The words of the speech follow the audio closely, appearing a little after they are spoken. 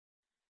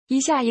以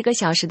下1个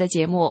小时的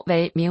节目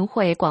为明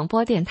慧广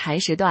播电台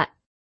时段。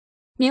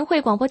明慧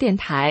广播电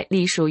台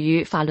隶属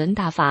于法轮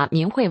大法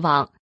明慧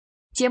网，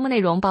节目内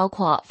容包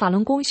括法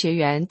轮功学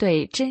员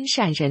对真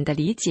善忍的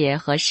理解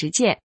和实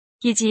践，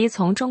以及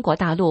从中国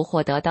大陆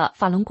获得的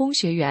法轮功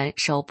学员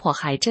受迫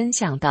害真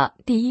相的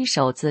第一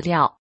手资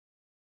料。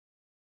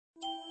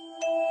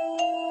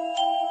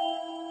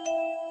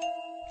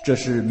这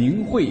是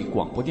明慧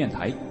广播电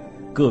台，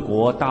各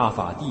国大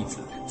法弟子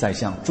在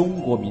向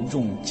中国民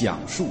众讲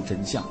述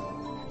真相，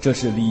这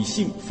是理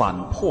性反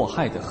迫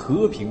害的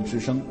和平之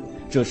声，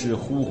这是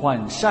呼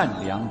唤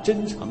善良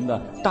真诚的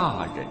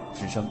大忍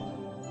之声。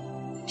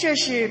这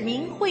是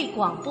明慧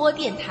广播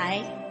电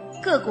台，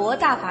各国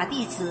大法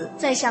弟子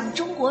在向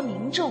中国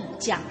民众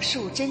讲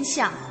述真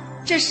相，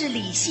这是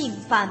理性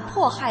反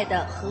迫害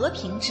的和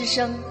平之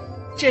声，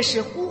这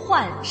是呼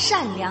唤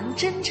善良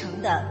真诚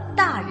的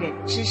大忍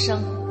之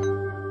声。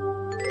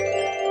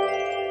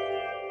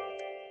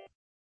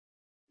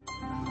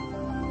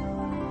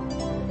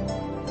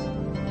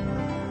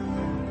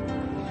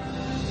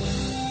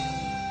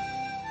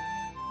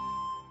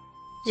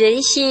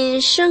人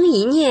心生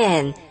一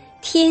念，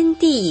天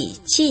地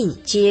尽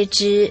皆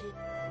知。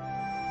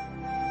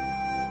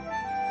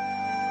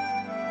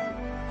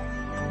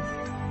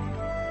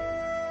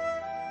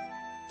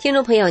听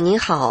众朋友您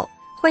好，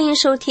欢迎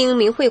收听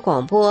明慧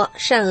广播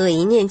善恶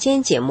一念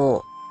间节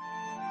目。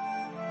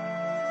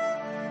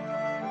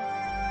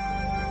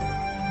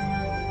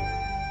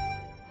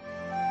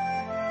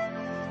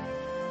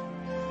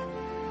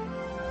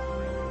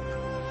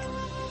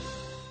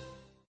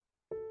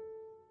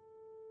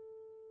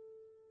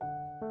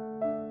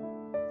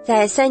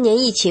在3年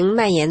疫情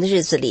蔓延的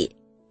日子里，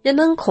人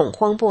们恐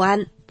慌不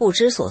安，不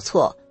知所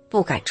措，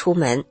不敢出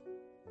门。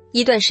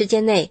一段时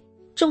间内，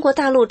中国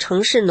大陆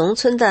城市农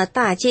村的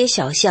大街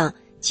小巷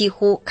几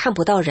乎看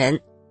不到人，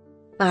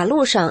马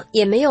路上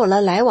也没有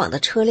了来往的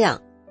车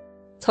辆。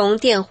从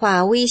电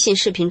话、微信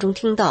视频中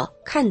听到、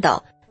看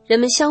到，人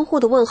们相互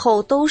的问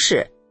候都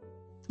是：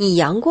你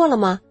阳过了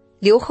吗？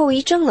留后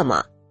遗症了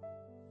吗？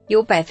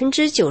有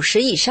 90%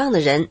 以上的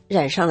人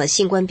染上了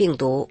新冠病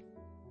毒。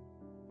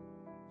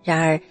然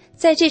而，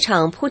在这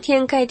场铺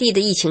天盖地的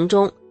疫情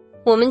中，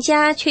我们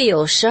家却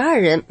有12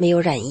人没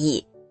有染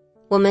疫。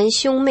我们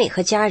兄妹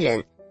和家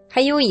人，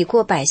还有已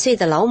过100岁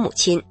的老母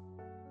亲。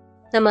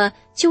那么，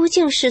究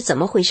竟是怎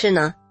么回事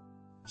呢？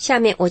下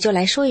面我就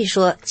来说一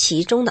说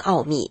其中的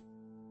奥秘。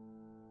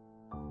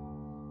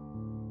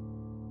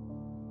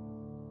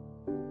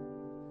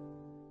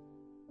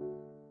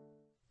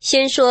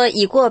先说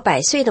已过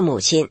100岁的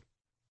母亲。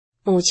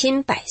母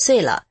亲100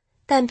岁了，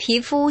但皮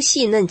肤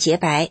细嫩洁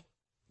白，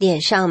脸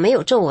上没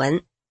有皱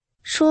纹，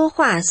说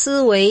话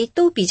思维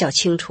都比较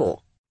清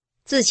楚，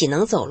自己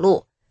能走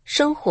路，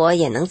生活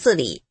也能自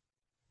理。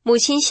母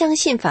亲相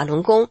信法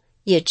轮功，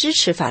也支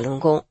持法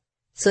轮功，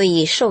所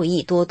以受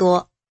益多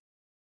多。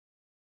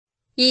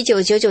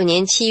1999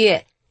年7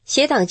月，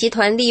邪党集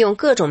团利用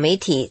各种媒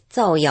体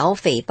造谣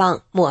诽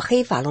谤，抹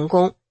黑法轮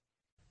功，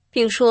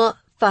并说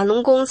法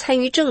轮功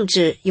参与政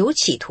治，有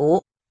企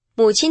图。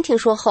母亲听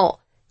说后，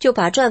就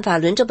把《转法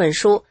轮》这本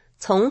书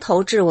从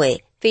头至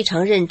尾非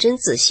常认真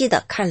仔细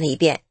地看了一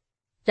遍，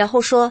然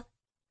后说，《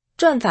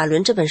转法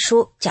轮》这本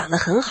书讲得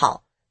很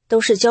好，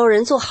都是教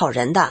人做好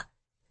人的，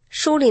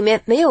书里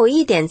面没有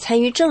一点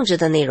参与政治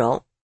的内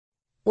容。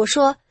我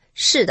说，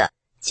是的，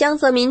江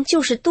泽民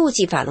就是妒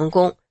忌法轮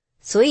功，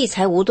所以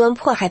才无端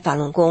迫害法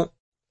轮功。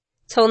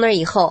从那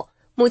以后，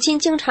母亲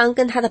经常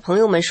跟她的朋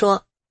友们说，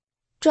《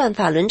转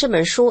法轮》这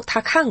本书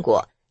她看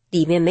过，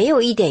里面没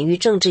有一点与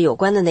政治有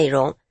关的内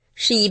容，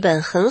是一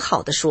本很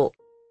好的书。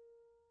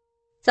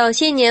早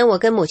些年我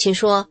跟母亲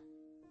说，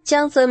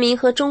江泽民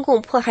和中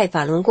共迫害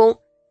法轮功，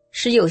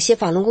使有些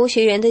法轮功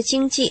学员的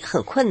经济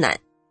很困难，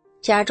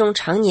家中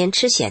常年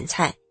吃咸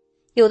菜，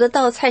有的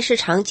到菜市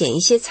场捡一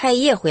些菜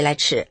叶回来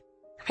吃，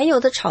还有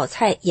的炒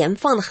菜盐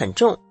放得很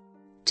重，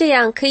这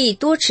样可以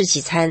多吃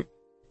几餐，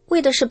为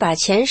的是把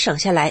钱省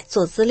下来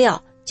做资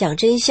料，讲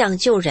真相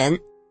救人。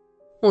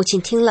母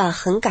亲听了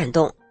很感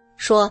动，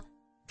说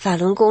法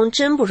轮功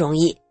真不容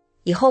易，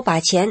以后把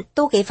钱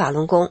都给法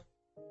轮功。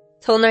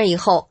从那以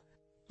后，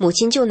母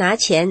亲就拿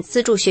钱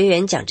资助学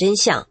员讲真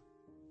相，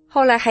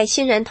后来还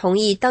欣然同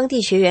意当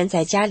地学员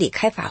在家里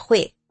开法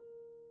会。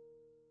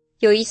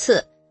有一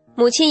次，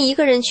母亲一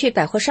个人去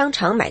百货商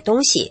场买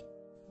东西，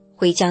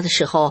回家的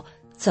时候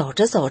走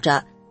着走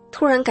着，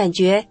突然感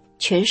觉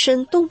全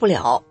身动不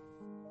了，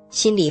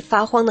心里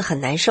发慌得很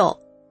难受，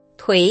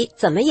腿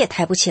怎么也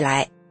抬不起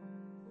来。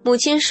母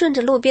亲顺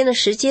着路边的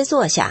石阶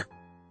坐下，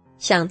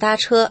想搭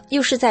车，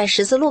又是在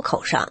十字路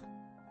口上，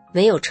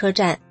没有车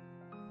站，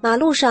马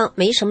路上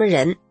没什么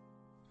人，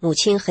母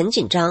亲很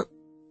紧张，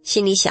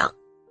心里想，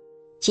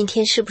今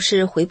天是不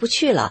是回不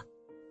去了？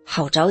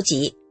好着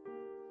急。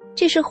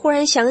这时忽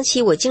然想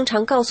起我经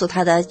常告诉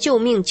她的救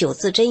命9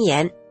字真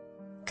言，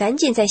赶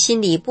紧在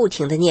心里不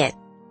停地念，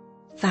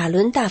法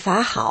轮大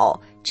法好，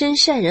真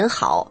善人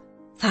好，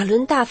法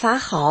轮大法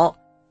好，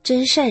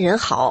真善人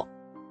好。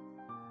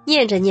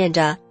念着念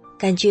着，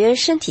感觉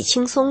身体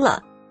轻松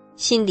了，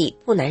心里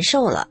不难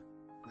受了，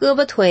胳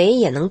膊腿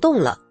也能动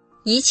了，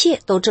一切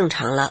都正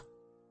常了。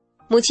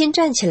母亲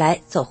站起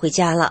来走回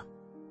家了。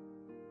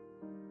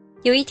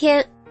有一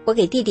天，我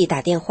给弟弟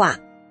打电话，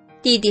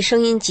弟弟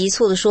声音急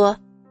促地说，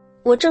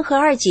我正和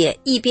二姐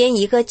一边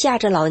一个架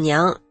着老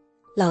娘，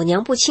老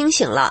娘不清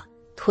醒了，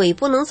腿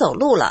不能走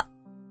路了。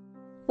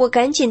我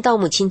赶紧到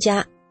母亲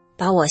家，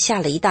把我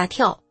吓了一大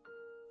跳。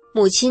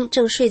母亲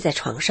正睡在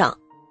床上，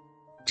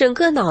整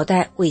个脑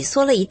袋萎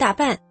缩了一大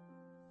半，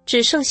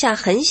只剩下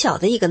很小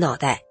的一个脑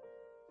袋，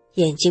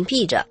眼睛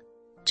闭着，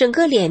整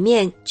个脸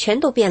面全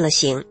都变了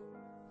形，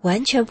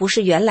完全不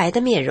是原来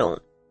的面容。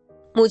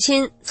母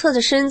亲侧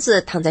着身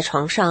子躺在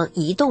床上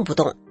一动不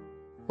动，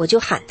我就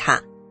喊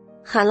她，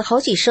喊了好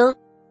几声。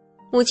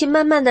母亲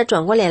慢慢地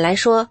转过脸来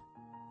说，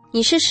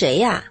你是谁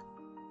呀？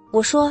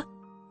我说，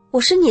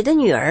我是你的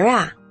女儿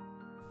啊，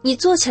你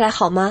坐起来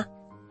好吗？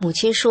母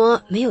亲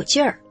说没有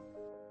劲儿。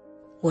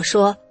我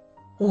说，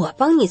我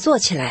帮你坐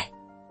起来。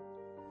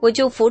我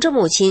就扶着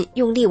母亲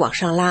用力往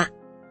上拉，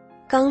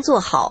刚坐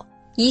好，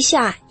一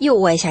下又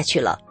歪下去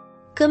了，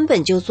根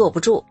本就坐不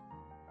住。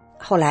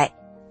后来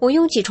我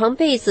用几床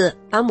被子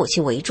把母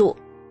亲围住，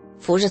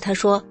扶着她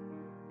说，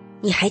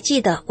你还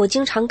记得我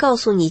经常告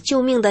诉你救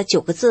命的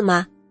9个字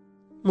吗？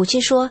母亲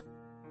说，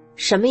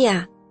什么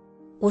呀？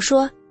我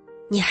说，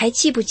你还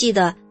记不记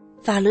得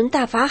法轮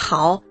大法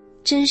好，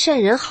真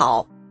善人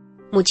好？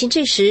母亲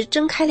这时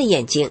睁开了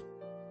眼睛。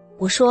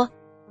我说，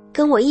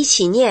跟我一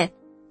起念，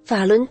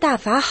法轮大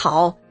法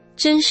好，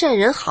真善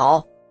人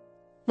好。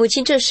母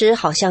亲这时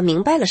好像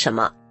明白了什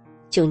么，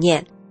就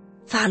念，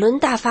法轮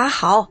大法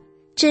好，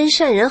真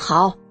善人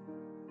好。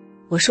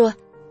我说，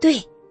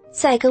对，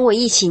再跟我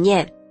一起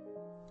念。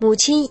母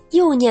亲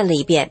又念了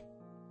一遍，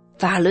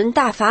法轮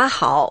大法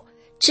好，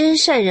真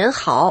善人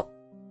好。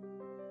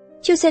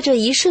就在这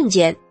一瞬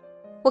间，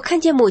我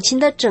看见母亲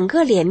的整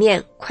个脸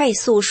面快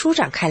速舒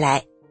展开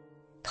来，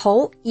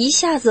头一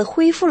下子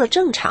恢复了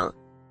正常，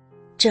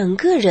整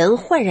个人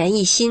焕然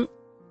一新，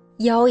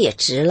腰也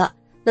直了，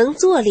能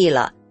坐立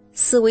了，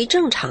思维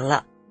正常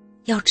了，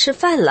要吃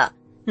饭了，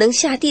能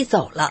下地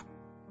走了，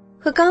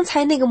和刚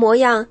才那个模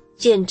样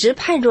简直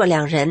判若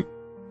两人，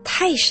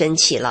太神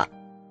奇了。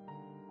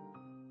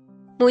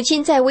母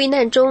亲在危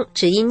难中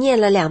只因念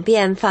了2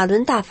遍法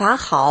轮大法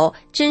好，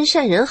真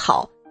善人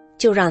好，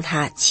就让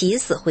她起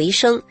死回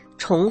生，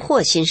重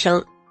获新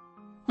生。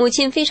母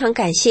亲非常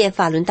感谢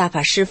法轮大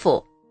法师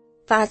父，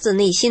发自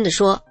内心地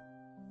说，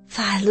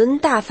法轮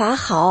大法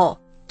好，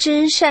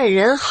真善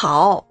人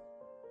好。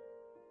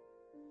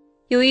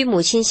由于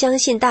母亲相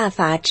信大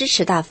法，支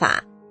持大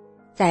法，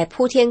在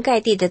铺天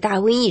盖地的大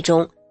瘟疫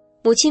中，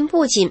母亲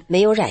不仅没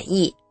有染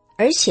疫，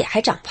而且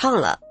还长胖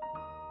了。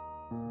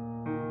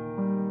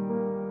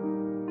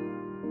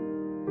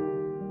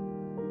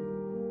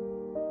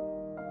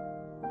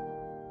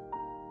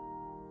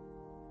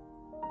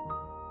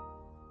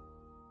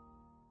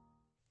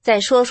再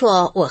说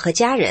说我和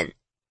家人，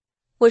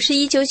我是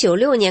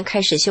1996年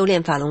开始修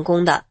炼法轮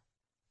功的，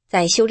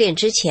在修炼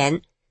之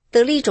前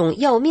得了一种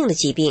要命的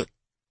疾病，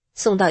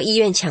送到医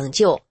院抢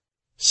救，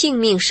性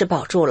命是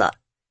保住了，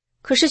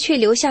可是却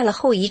留下了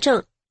后遗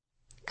症，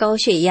高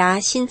血压、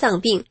心脏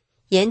病、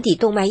眼底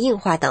动脉硬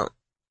化等。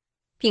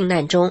病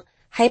难中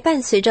还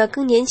伴随着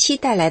更年期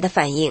带来的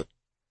反应，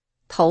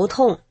头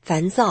痛、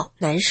烦躁、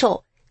难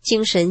受、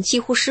精神几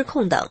乎失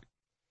控等，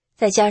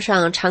再加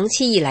上长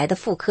期以来的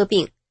妇科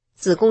病、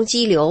子宫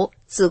肌瘤、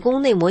子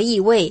宫内膜异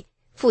位、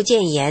附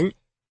件炎、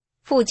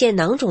附件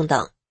囊肿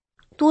等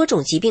多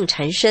种疾病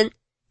缠身，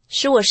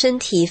使我身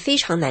体非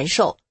常难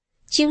受，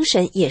精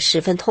神也十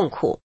分痛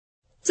苦。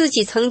自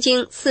己曾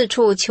经四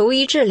处求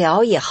医治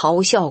疗也毫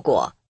无效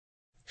果，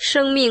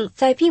生命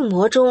在病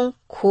魔中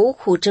苦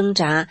苦挣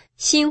扎，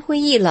心灰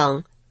意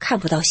冷，看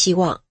不到希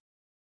望，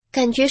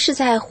感觉是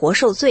在活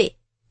受罪，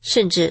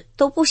甚至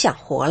都不想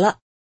活了。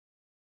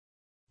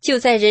就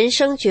在人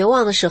生绝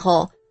望的时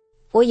候，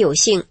我有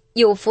幸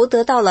有福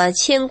得到了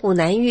千古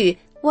难遇、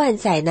万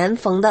载难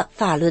逢的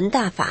法轮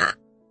大法，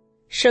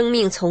生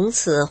命从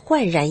此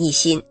焕然一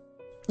新，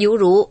犹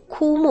如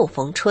枯木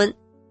逢春。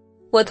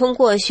我通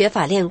过学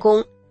法练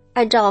功，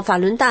按照法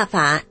轮大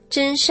法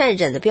真善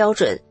忍的标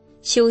准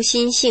修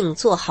心性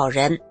做好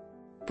人，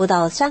不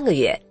到3个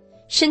月，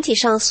身体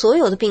上所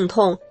有的病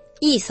痛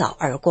一扫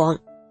而光，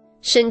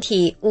身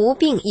体无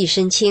病一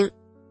身轻。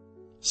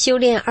修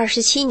炼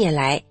27年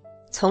来，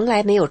从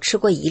来没有吃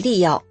过一粒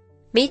药，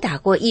没打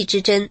过一支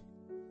针，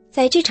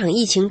在这场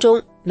疫情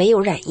中没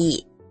有染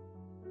疫。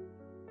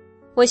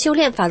我修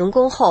炼法轮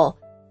功后，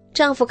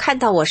丈夫看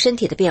到我身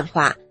体的变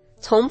化，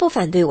从不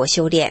反对我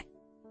修炼。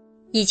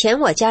以前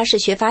我家是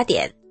学法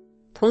点，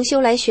同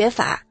修来学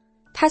法，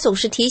他总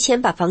是提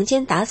前把房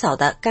间打扫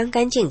得干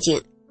干净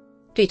净，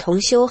对同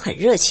修很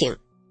热情。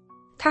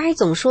他还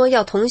总说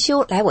要同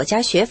修来我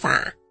家学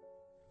法。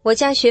我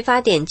家学法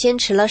点坚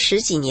持了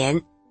10几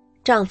年，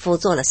丈夫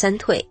做了3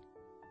退，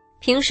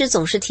平时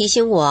总是提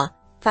醒我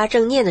发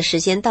正念的时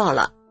间到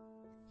了，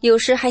有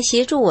时还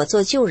协助我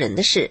做救人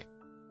的事。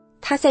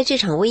他在这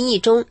场瘟疫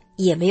中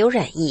也没有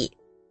染疫。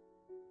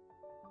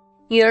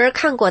女儿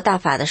看过大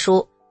法的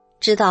书，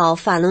知道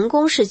法轮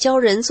功是教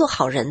人做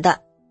好人的。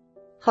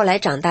后来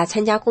长大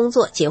参加工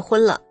作，结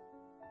婚了。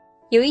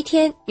有一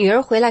天，女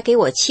儿回来给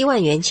我7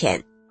万元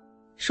钱，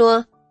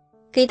说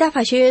给大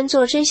法学员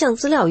做真相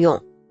资料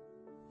用。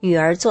女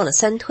儿做了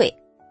3退，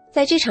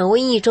在这场瘟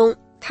疫中，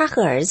她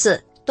和儿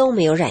子都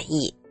没有染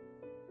疫。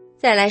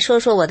再来说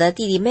说我的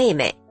弟弟妹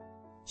妹，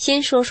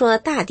先说说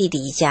大弟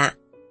弟一家。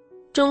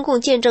中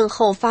共建政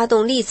后发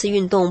动历次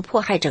运动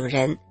迫害整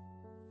人，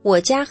我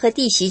家和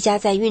弟媳家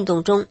在运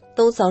动中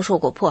都遭受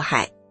过迫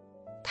害，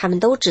他们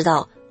都知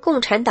道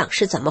共产党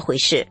是怎么回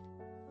事，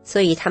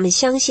所以他们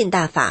相信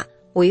大法，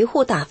维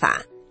护大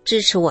法，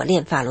支持我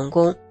练法轮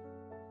功。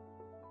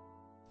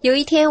有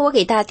一天我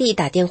给大弟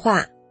打电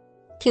话，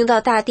听到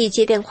大弟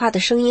接电话的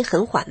声音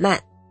很缓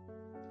慢，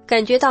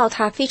感觉到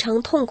他非常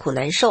痛苦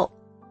难受。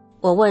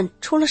我问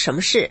出了什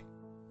么事，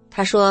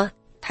他说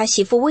他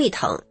媳妇胃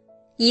疼，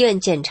医院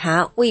检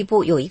查胃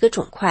部有一个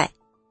肿块，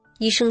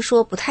医生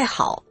说不太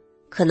好，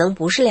可能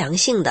不是良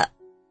性的，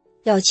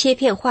要切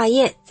片化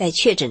验再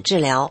确诊治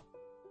疗。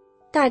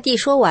大弟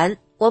说完，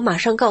我马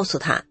上告诉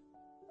他，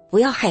不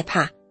要害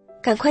怕，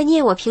赶快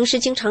念我平时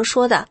经常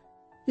说的，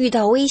遇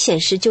到危险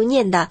时就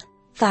念的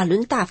法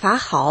轮大法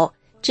好，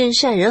真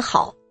善人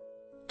好，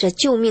这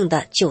救命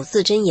的9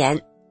字真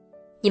言。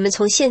你们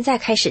从现在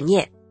开始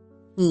念，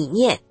你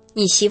念，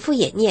你媳妇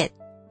也念，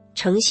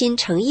诚心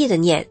诚意的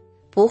念，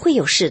不会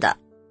有事的。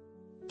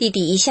弟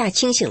弟一下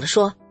清醒了，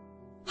说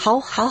好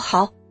好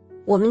好，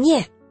我们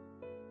念。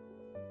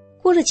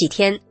过了几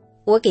天，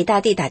我给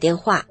大弟打电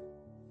话，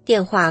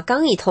电话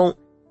刚一通，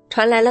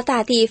传来了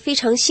大弟非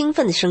常兴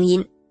奋的声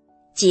音，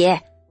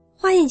姐，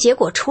化验结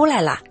果出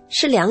来了，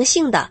是良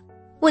性的，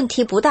问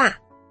题不大，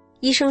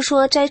医生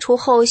说摘除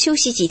后休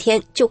息几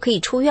天就可以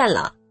出院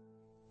了。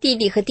弟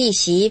弟和弟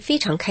媳非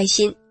常开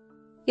心，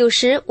有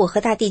时我和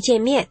大弟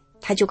见面，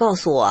他就告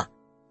诉我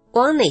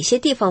往哪些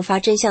地方发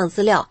真相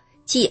资料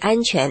既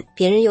安全，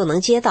别人又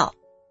能接到。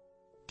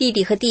弟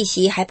弟和弟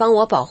媳还帮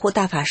我保护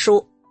大法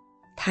书，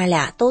他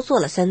俩都做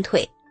了3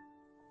退。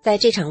在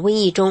这场瘟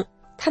疫中，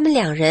他们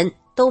2人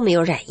都没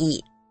有染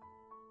疫。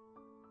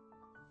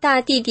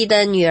大弟弟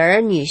的女儿、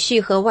女婿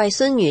和外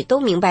孙女都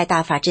明白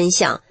大法真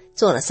相，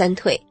做了3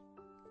退。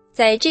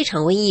在这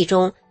场瘟疫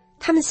中，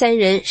他们3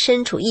人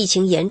身处疫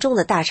情严重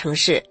的大城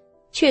市，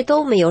却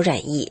都没有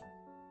染疫。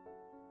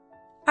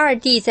二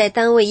弟在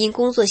单位因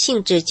工作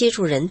性质接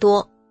触人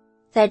多，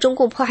在中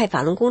共迫害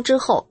法轮功之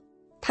后，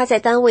他在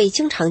单位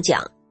经常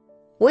讲，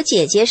我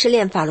姐姐是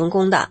练法轮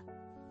功的，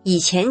以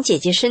前姐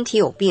姐身体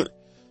有病，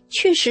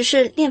确实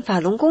是练法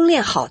轮功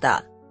练好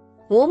的，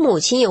我母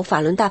亲有法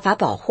轮大法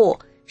保护，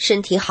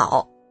身体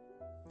好。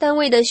单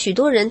位的许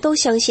多人都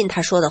相信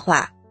他说的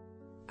话。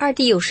二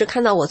弟有时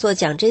看到我做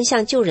讲真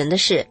相救人的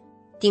事，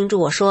叮嘱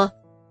我说，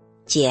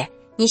姐，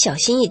你小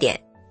心一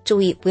点，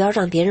注意不要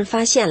让别人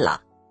发现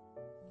了。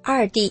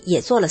二弟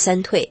也做了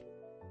3退，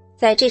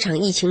在这场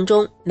疫情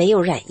中没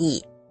有染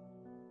疫。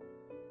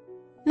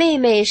妹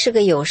妹是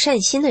个有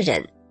善心的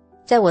人，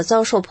在我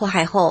遭受迫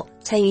害后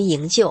参与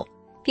营救，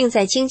并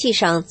在经济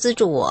上资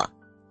助我。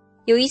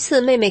有一次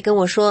妹妹跟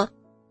我说，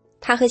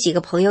她和几个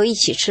朋友一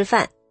起吃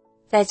饭，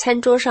在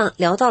餐桌上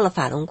聊到了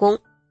法轮功。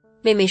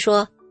妹妹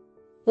说，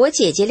我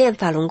姐姐练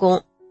法轮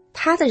功，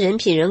她的人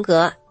品人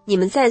格，你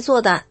们在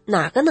座的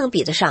哪个能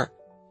比得上？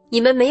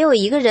你们没有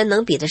一个人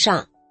能比得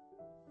上。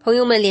朋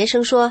友们连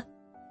声说，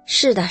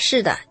是的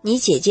是的，你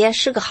姐姐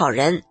是个好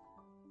人。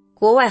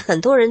国外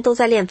很多人都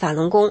在练法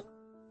轮功，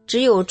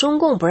只有中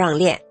共不让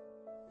练。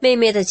妹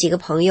妹的几个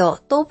朋友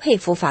都佩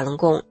服法轮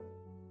功。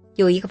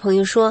有一个朋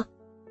友说，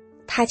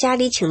他家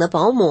里请的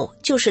保姆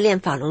就是练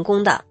法轮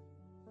功的，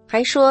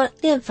还说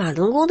练法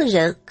轮功的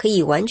人可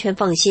以完全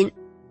放心，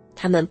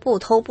他们不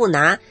偷不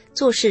拿，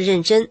做事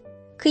认真，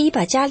可以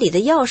把家里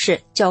的钥匙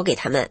交给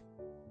他们。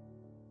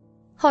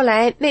后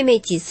来妹妹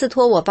几次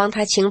托我帮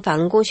她请法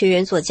轮功学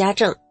员做家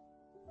政，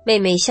妹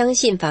妹相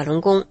信法轮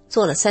功，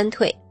做了3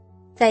退，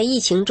在疫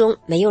情中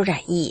没有染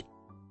疫。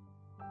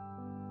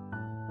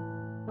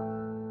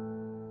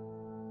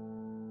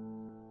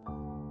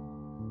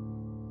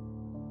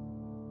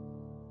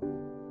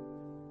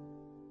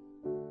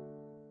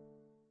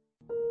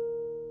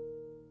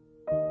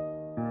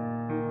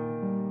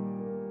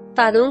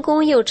法轮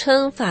功又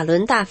称法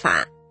轮大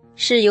法，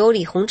是由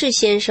李洪志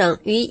先生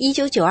于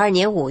1992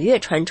年5月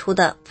传出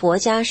的佛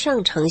家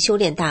上乘修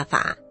炼大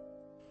法，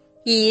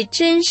以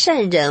真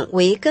善忍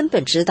为根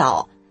本指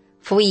导，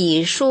辅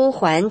以舒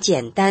缓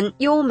简单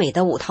优美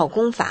的5套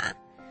功法，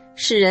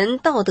使人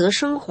道德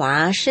升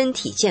华，身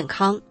体健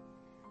康。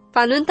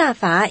法轮大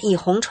法已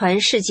红传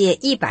世界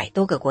100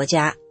多个国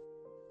家，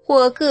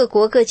获各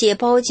国各界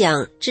褒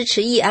奖、支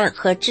持议案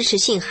和支持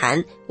信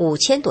函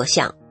5000多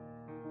项。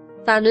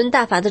法轮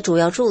大法的主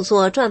要著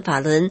作《转法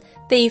轮》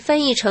被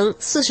翻译成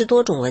40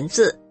多种文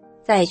字，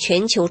在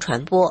全球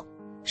传播，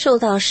受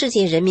到世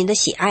界人民的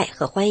喜爱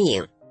和欢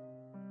迎。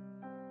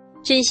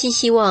真心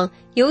希望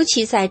尤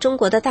其在中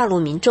国的大陆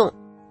民众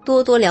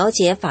多多了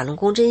解法轮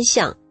功真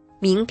相，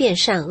明辨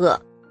善恶，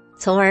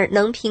从而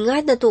能平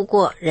安地度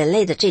过人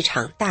类的这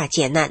场大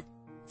劫难，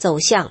走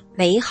向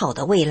美好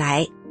的未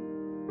来。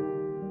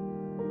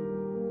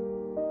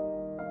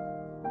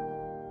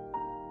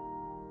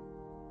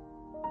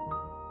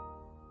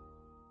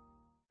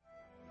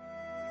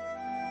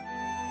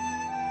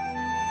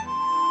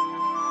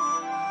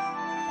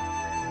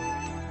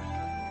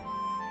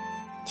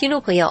听众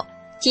朋友，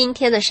今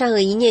天的善恶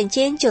一念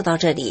间就到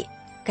这里，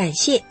感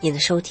谢您的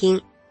收听。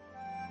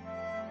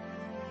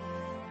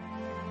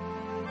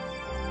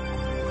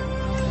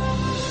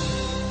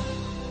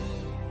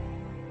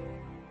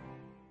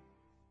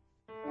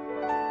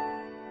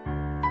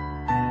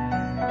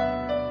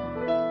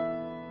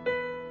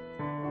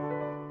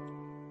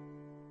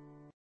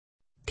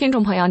听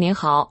众朋友您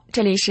好，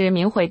这里是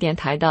明慧电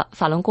台的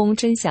法轮功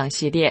真相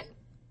系列。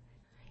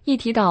一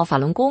提到法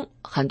轮功，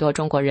很多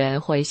中国人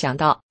会想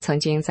到曾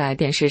经在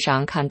电视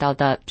上看到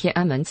的天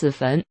安门自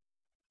焚。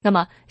那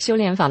么修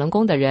炼法轮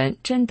功的人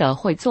真的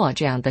会做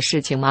这样的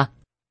事情吗？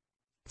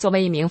作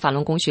为一名法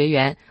轮功学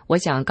员，我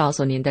想告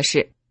诉您的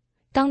是，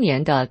当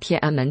年的天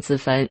安门自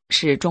焚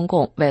是中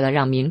共为了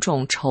让民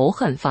众仇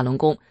恨法轮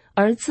功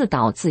而自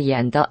导自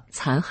演的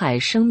残害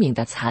生命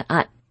的惨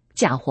案，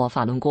嫁祸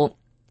法轮功。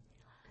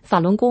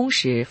法轮功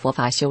是佛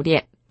法修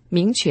炼，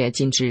明确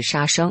禁止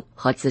杀生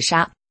和自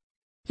杀。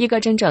一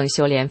个真正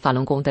修炼法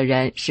轮功的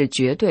人是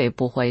绝对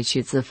不会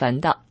去自焚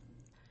的。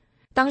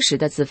当时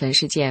的自焚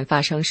事件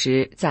发生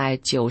时，在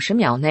90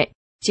秒内，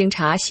警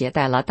察携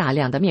带了大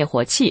量的灭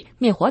火器、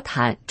灭火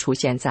毯出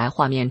现在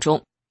画面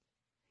中。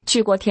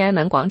去过天安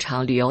门广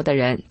场旅游的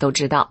人都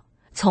知道，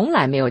从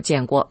来没有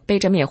见过背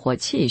着灭火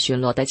器巡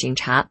逻的警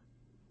察。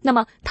那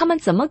么他们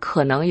怎么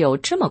可能有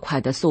这么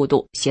快的速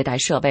度携带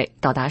设备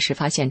到达事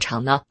发现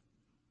场呢？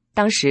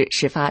当时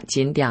事发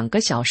仅2个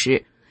小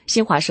时，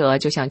新华社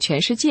就向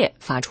全世界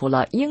发出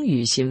了英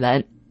语新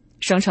闻，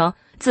声称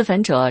自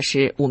焚者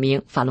是5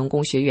名法轮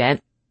功学员。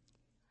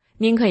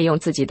您可以用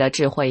自己的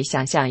智慧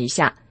想象一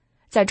下，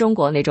在中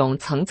国那种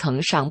层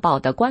层上报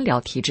的官僚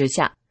体制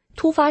下，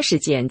突发事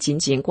件仅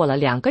仅过了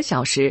2个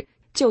小时，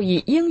就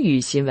以英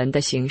语新闻的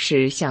形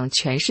式向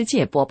全世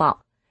界播报，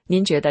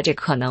您觉得这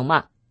可能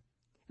吗？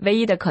唯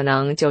一的可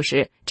能就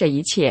是这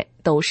一切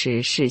都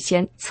是事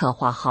先策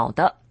划好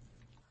的。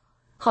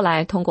后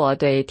来通过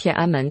对天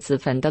安门自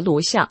焚的录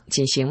像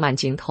进行慢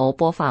镜头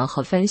播放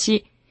和分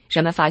析，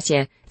人们发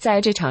现在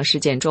这场事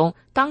件中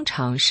当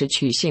场失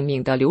去性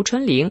命的刘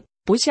春玲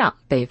不像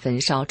被焚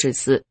烧致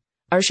死，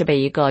而是被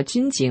一个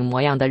军警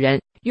模样的人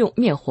用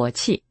灭火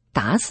器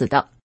打死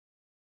的。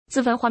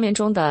自焚画面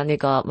中的那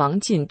个王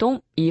进东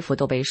衣服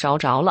都被烧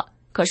着了，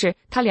可是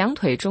他2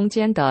腿中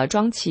间的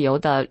装汽油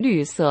的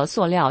绿色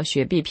塑料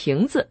雪碧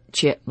瓶子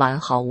却完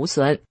好无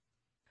损。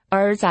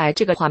而在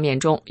这个画面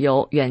中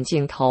有远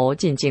镜头、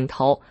近镜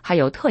头，还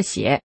有特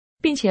写，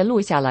并且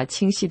录下了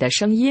清晰的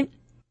声音。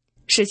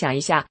试想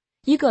一下，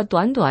一个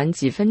短短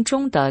几分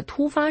钟的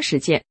突发事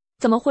件，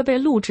怎么会被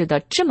录制得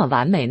这么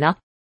完美呢？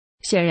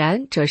显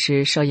然这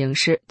是摄影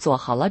师做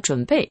好了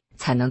准备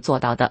才能做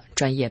到的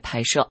专业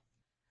拍摄。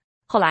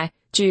后来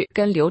据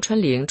跟刘春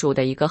玲住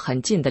的一个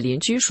很近的邻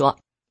居说，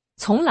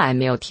从来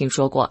没有听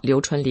说过刘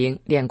春玲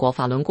练过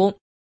法轮功。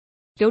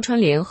刘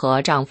春玲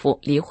和丈夫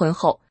离婚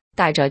后，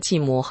带着继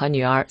母和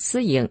女儿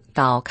思颖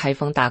到开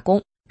封打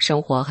工，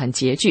生活很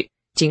拮据，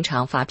经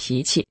常发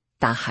脾气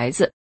打孩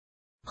子。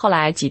后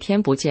来几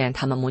天不见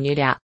他们母女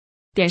俩，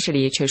电视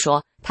里却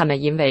说他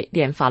们因为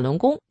练法轮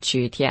功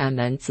去天安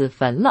门自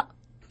焚了，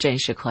真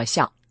是可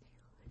笑。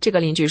这个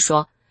邻居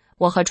说，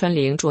我和春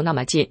玲住那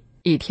么近，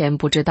一天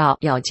不知道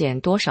要见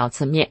多少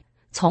次面，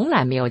从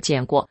来没有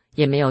见过，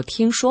也没有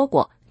听说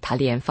过他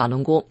练法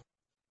轮功。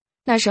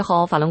那时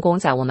候法轮功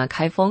在我们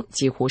开封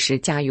几乎是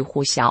家喻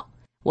户晓，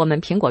我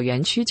们苹果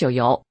园区就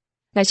有，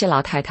那些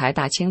老太太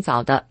大清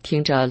早的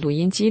听着录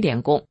音机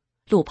练功，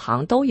路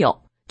旁都有，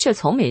却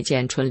从没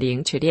见春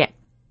玲去练。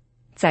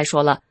再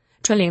说了，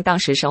春玲当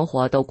时生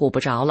活都顾不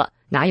着了，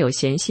哪有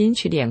闲心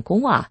去练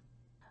功啊？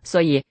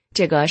所以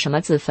这个什么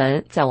自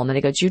焚，在我们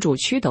那个居住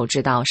区都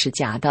知道是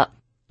假的。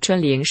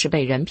春玲是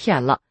被人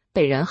骗了，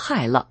被人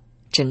害了，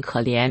真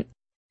可怜。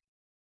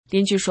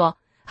邻居说，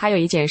还有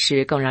一件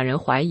事更让人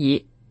怀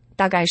疑，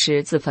大概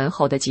是自焚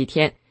后的几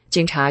天，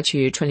警察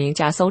去春玲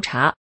家搜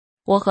查，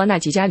我和那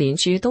几家邻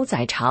居都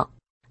在场，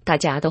大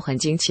家都很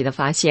惊奇地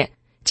发现，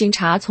警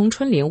察从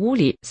春玲屋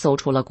里搜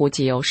出了估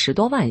计有10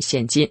多万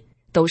现金，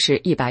都是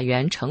100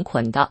元成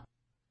捆的。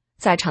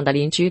在场的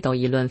邻居都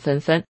议论纷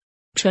纷，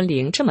春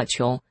玲这么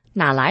穷，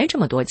哪来这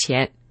么多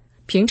钱？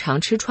平常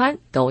吃穿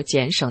都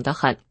俭省得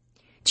很，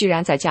居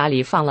然在家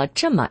里放了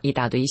这么一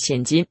大堆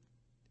现金。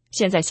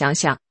现在想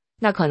想，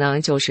那可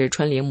能就是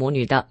春玲母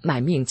女的卖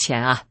命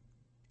钱啊！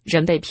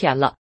人被骗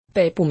了，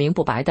被不明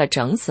不白的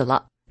整死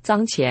了，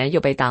脏钱又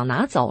被党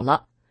拿走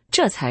了，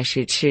这才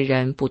是吃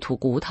人不吐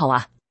骨头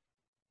啊！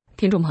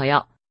听众朋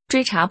友，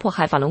追查迫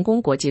害法轮功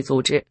国际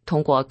组织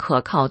通过可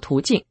靠途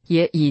径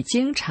也已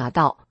经查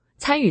到，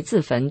参与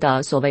自焚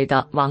的所谓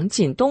的王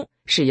进东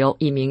是由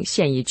一名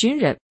现役军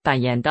人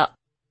扮演的。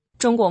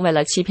中共为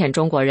了欺骗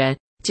中国人，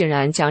竟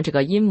然将这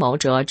个阴谋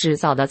者制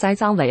造的栽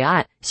赃伪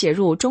案写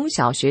入中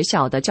小学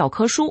校的教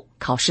科书、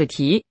考试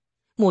题，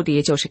目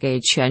的就是给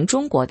全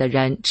中国的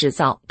人制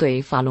造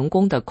对法轮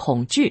功的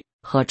恐惧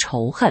和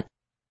仇恨。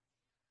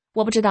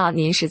我不知道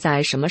您是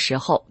在什么时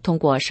候通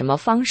过什么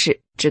方式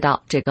知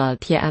道这个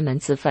天安门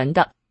自焚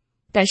的，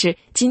但是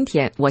今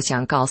天我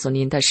想告诉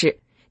您的是，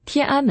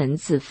天安门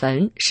自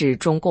焚是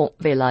中共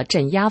为了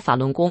镇压法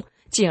轮功，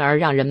进而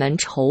让人们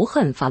仇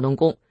恨法轮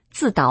功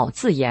自导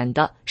自演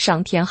的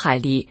伤天害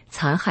理、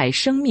残害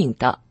生命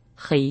的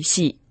黑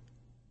戏。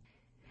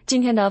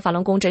今天的法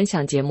轮功真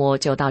相节目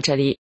就到这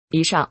里，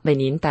以上为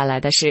您带来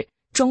的是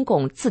中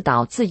共自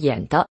导自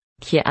演的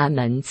天安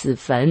门自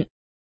焚。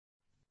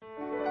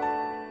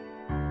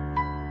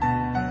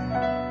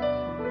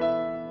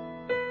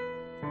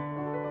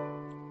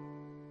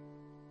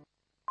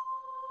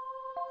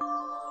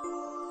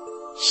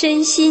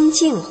身心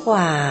净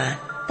化，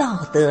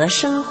道德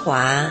升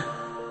华。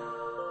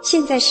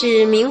现在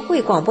是明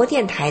慧广播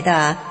电台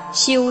的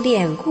修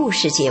炼故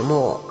事节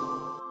目。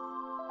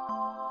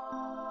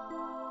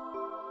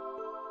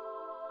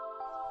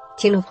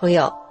听众朋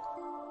友，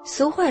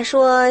俗话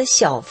说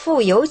小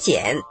富由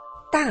俭，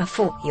大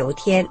富由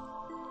天。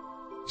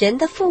人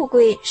的富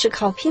贵是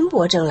靠拼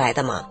搏挣来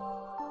的吗？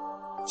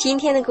今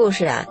天的故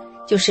事啊，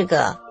就是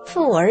个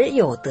富而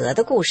有德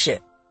的故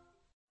事。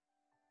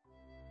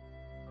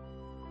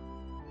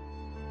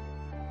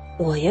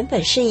我原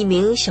本是一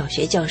名小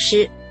学教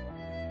师，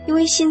因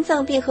为心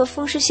脏病和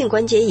风湿性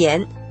关节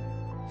炎，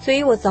所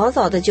以我早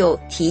早的就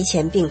提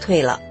前病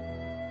退了。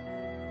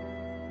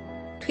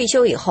退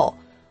休以后，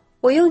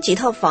我用几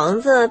套房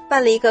子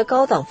办了一个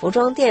高档服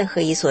装店和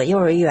一所幼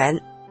儿园。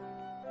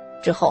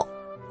之后，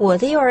我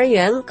的幼儿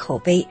园口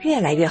碑越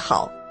来越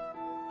好，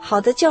好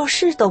的教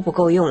室都不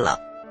够用了，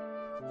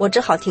我只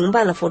好停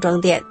办了服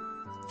装店，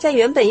在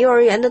原本幼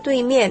儿园的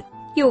对面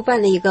又办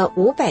了一个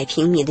500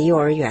平米的幼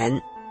儿园。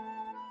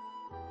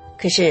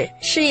可是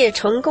事业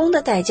成功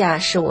的代价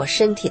是我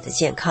身体的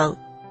健康，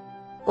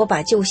我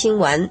把救心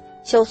丸、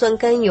硝酸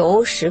甘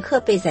油时刻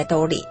备在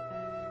兜里，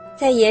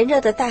在炎热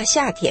的大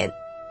夏天，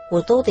我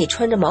都得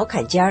穿着毛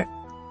坎肩儿，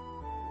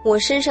我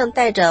身上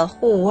带着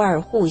护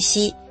腕护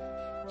膝，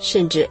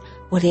甚至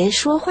我连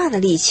说话的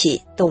力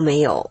气都没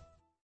有。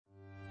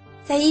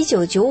在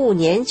1995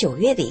年9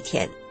月的一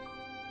天，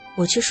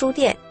我去书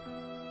店，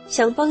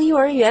想帮幼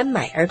儿园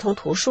买儿童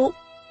图书，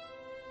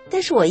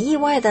但是我意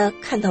外地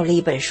看到了一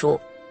本书，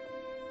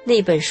那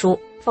本书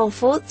仿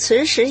佛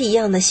磁石一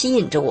样的吸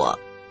引着我。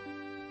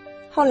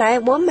后来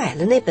我买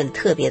了那本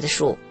特别的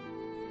书，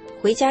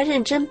回家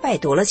认真拜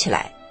读了起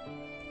来。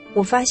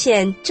我发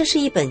现这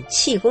是一本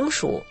气功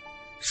书，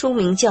书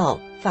名叫《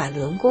法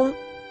轮功》。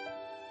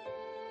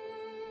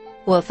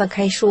我翻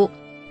开书，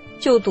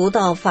就读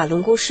到法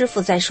轮功师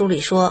父在书里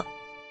说，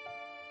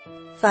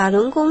法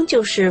轮功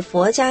就是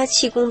佛家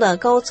气功的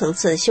高层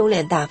次修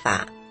炼大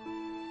法。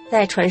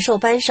在传授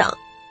班上，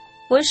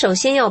我首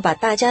先要把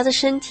大家的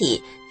身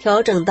体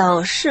调整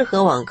到适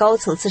合往高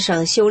层次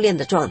上修炼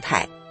的状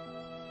态，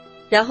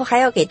然后还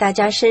要给大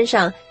家身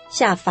上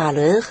下法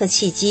轮和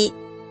气机，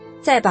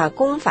再把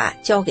功法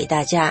教给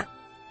大家。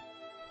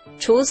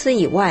除此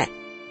以外，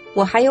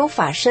我还有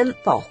法身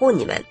保护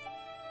你们。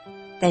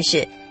但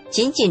是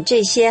仅仅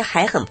这些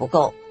还很不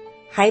够，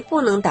还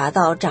不能达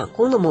到长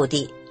功的目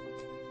的，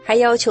还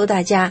要求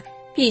大家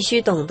必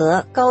须懂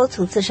得高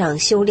层次上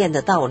修炼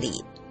的道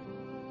理。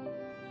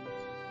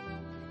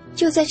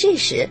就在这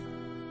时，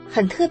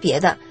很特别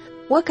的，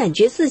我感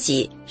觉自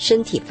己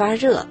身体发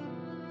热，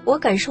我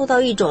感受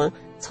到一种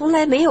从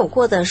来没有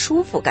过的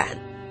舒服感。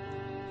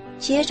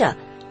接着，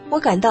我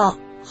感到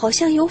好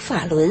像有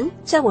法轮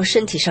在我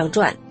身体上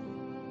转。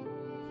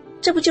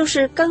这不就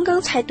是刚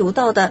刚才读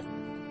到的，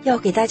要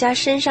给大家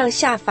身上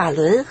下法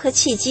轮和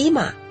气机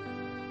吗？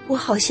我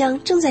好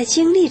像正在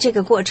经历这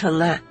个过程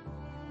啊。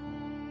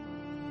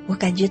我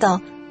感觉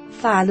到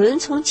法轮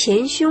从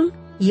前胸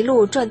一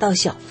路转到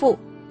小腹、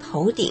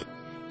头顶，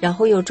然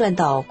后又转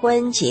到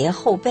关节、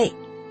后背。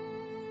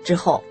之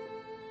后，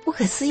不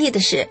可思议的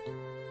是，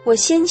我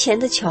先前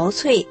的憔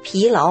悴、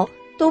疲劳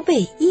都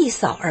被一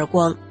扫而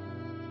光。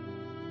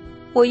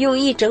我用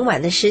1整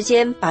晚的时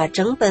间把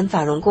整本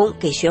法轮功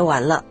给学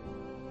完了，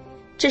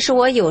这是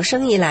我有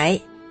生以来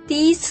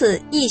第一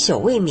次一宿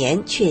未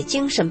眠却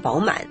精神饱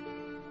满。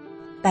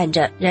伴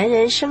着冉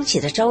冉升起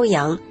的朝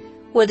阳，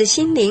我的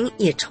心灵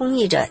也充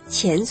溢着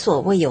前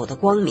所未有的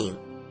光明。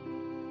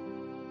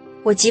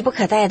我急不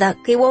可待地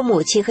给我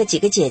母亲和几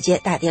个姐姐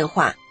打电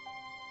话，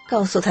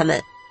告诉他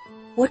们，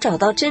我找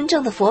到真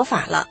正的佛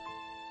法了。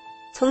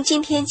从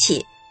今天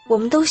起，我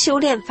们都修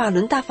炼法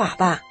轮大法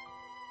吧。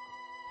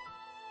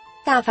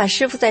大法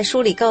师父在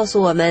书里告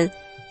诉我们，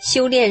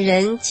修炼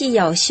人既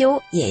要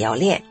修也要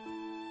练。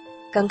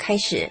刚开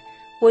始，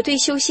我对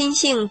修心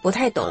性不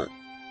太懂，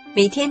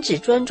每天只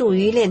专注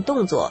于练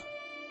动作。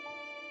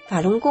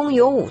法轮功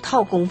有5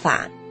套功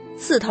法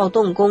，4套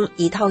动功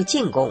，1套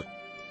静功。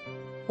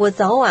我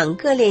早晚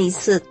各练一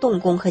次动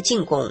功和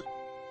静功。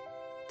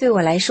对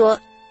我来说，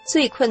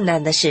最困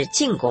难的是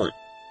静功，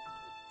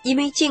因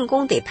为静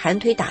功得盘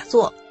腿打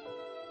坐，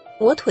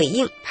我腿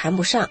硬盘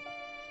不上，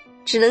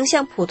只能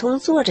像普通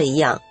坐着一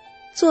样，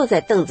坐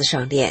在凳子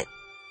上练。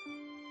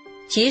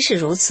即使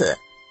如此，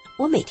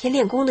我每天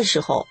练功的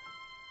时候，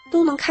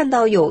都能看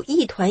到有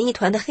一团一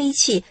团的黑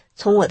气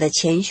从我的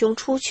前胸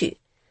出去，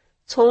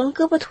从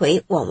胳膊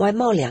腿往外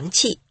冒凉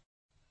气。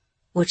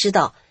我知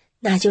道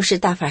那就是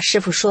大法师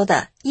父说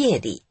的业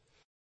力，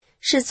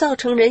是造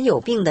成人有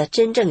病的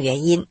真正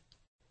原因。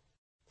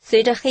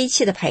随着黑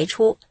气的排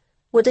出，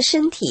我的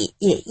身体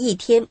也一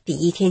天比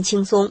一天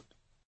轻松。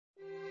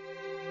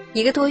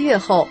1个多月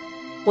后，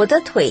我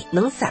的腿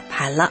能散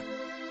盘了，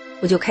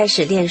我就开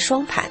始练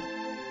双盘。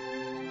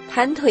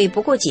盘腿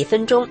不过几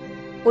分钟，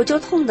我就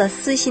痛得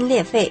撕心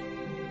裂肺，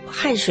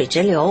汗水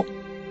直流。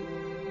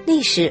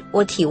那时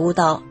我体悟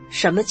到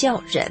什么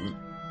叫忍，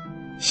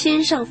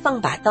心上放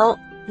把刀，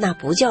那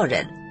不叫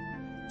忍，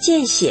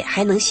见血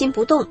还能心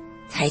不动，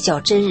才叫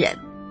真忍。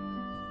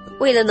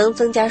为了能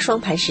增加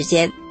双盘时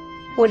间，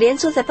我连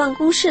坐在办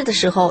公室的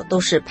时候都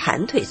是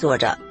盘腿坐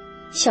着，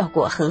效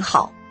果很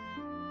好。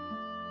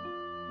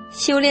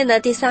修炼的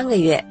第3个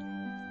月，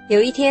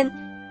有一天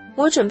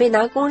我准备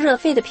拿供热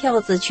费的票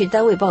子去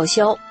单位报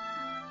销。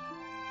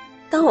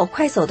当我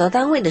快走到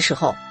单位的时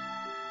候，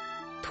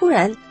突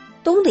然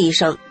咚的一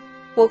声，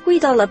我跪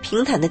到了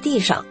平坦的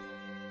地上。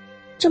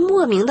这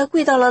莫名的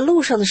跪到了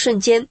路上的瞬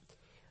间，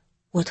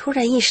我突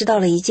然意识到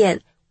了一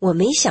件我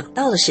没想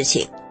到的事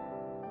情。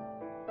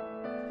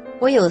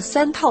我有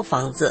3套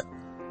房子，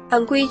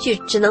按规矩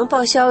只能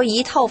报销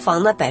1套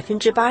房的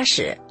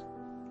 80%，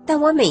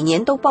 但我每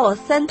年都报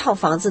3套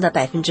房子的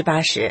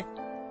 80%，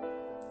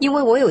 因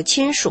为我有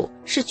亲属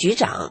是局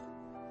长。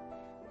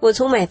我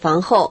从买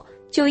房后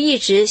就一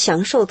直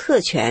享受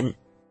特权。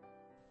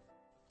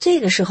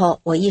这个时候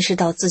我意识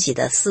到自己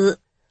的私，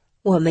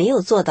我没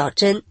有做到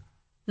真，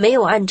没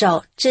有按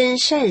照真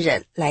善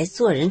忍来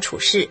做人处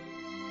事。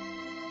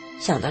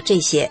想到这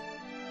些，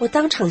我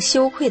当场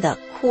羞愧地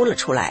哭了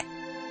出来。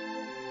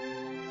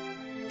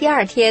第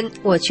2天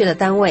我去了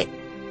单位，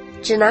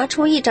只拿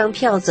出1张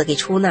票子给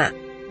出纳。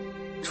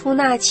出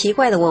纳奇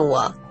怪地问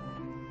我，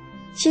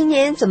今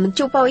年怎么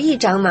就报1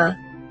张呢？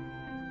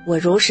我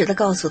如实地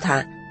告诉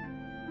他，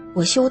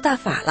我修大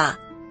法了，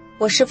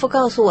我师父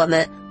告诉我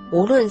们，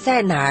无论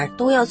在哪儿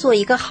都要做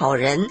一个好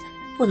人，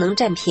不能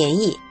占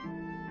便宜。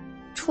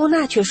出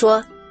纳却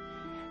说，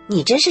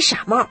你真是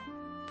傻帽，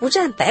不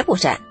占白不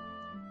占。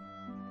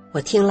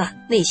我听了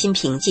内心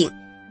平静，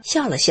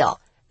笑了笑，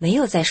没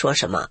有再说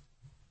什么。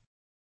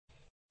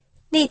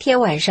那天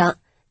晚上，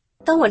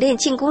当我练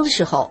静功的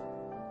时候，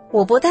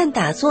我不但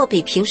打坐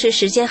比平时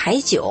时间还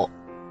久，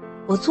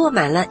我坐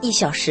满了1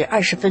小时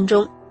20分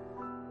钟，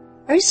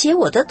而且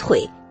我的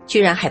腿居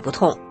然还不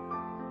痛。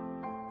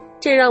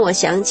这让我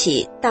想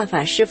起大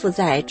法师父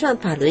在《转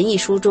法轮》一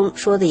书中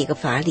说的一个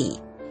法理，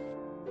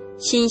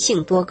心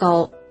性多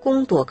高，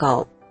功多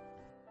高。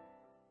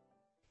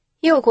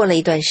又过了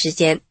一段时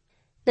间，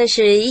那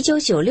是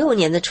1996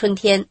年的春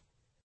天，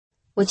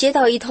我接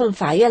到一通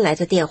法院来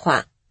的电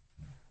话，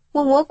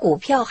问我股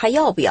票还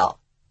要不要。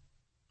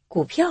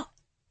股票？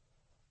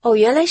哦，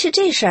原来是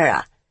这事儿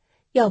啊！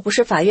要不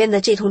是法院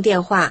的这通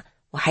电话，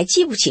我还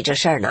记不起这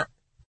事儿呢。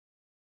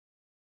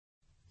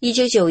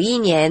1991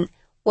年，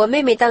我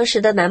妹妹当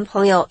时的男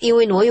朋友因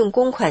为挪用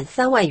公款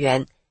3万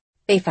元，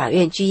被法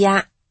院拘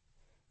押。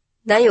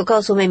男友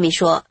告诉妹妹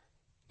说，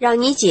让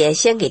你姐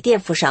先给垫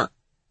付上，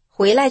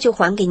回来就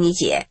还给你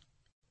姐。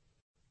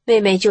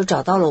妹妹就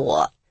找到了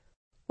我，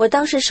我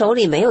当时手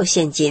里没有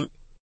现金，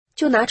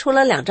就拿出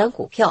了2张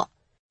股票，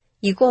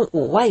一共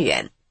5万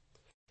元，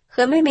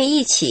和妹妹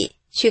一起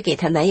去给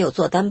她男友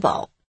做担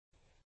保。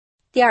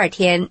第2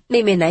天，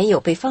妹妹男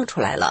友被放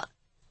出来了，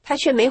他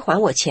却没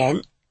还我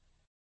钱。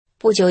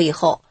不久以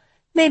后，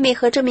妹妹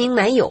和这名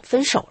男友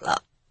分手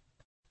了。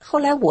后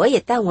来我也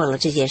淡忘了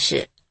这件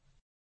事。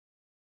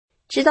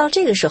直到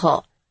这个时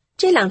候，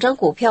这2张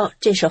股票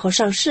这时候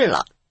上市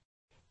了。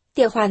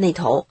电话那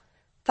头，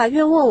法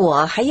院问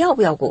我还要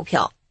不要股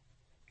票，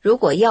如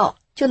果要，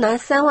就拿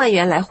3万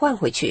元来换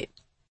回去；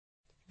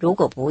如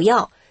果不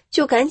要，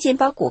就赶紧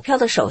把股票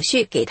的手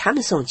续给他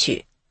们送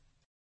去。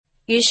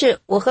于是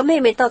我和妹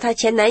妹到她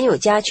前男友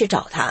家去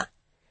找他，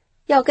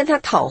要跟他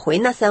讨回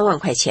那3万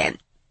块钱。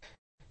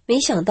没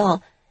想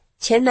到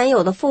前男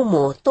友的父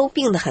母都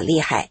病得很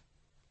厉害，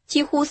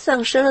几乎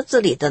丧失了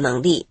自理的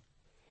能力。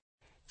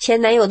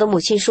前男友的母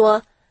亲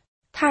说，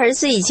他儿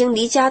子已经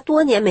离家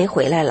多年没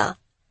回来了。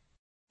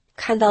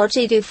看到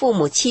这对父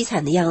母凄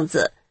惨的样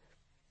子，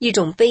一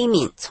种悲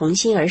悯从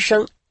心而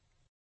生。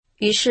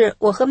于是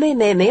我和妹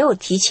妹没有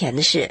提钱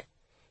的事，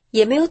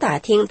也没有打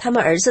听他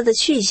们儿子的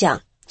去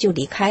向，就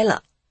离开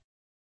了。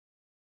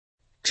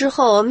之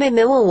后妹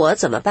妹问我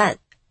怎么办，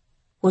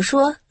我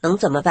说能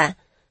怎么办，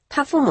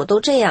他父母都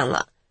这样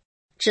了，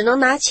只能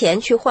拿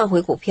钱去换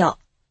回股票。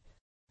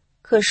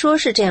可说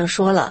是这样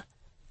说了，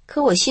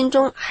可我心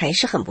中还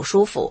是很不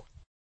舒服。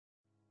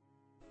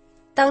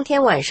当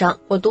天晚上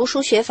我读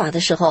书学法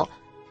的时候，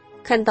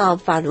看到《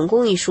法轮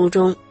功》一书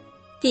中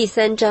第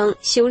3章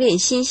修炼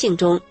心性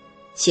中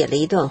写了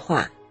一段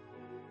话，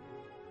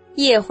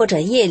业或者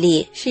业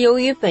力是由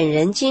于本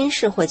人今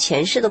世或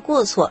前世的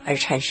过错而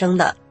产生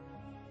的，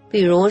比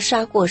如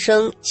杀过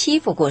生、欺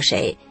负过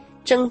谁、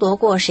争夺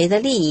过谁的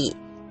利益、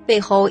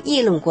背后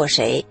议论过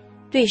谁、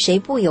对谁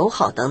不友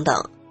好等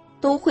等，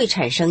都会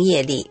产生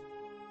业力。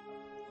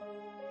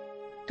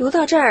读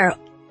到这儿，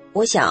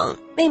我想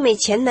妹妹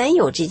前男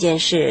友这件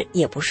事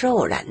也不是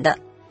偶然的，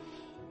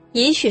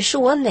也许是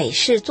我哪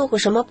世做过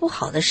什么不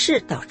好的事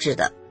导致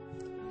的。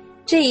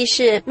这一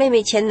世妹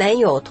妹前男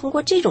友通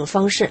过这种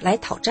方式来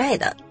讨债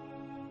的。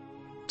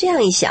这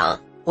样一想，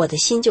我的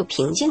心就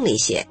平静了一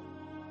些。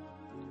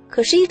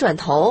可是一转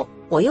头，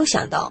我又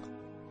想到，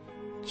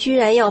居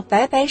然要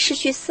白白失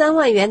去3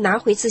万元拿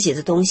回自己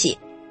的东西，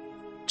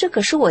这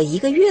可是我1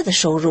个月的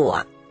收入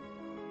啊！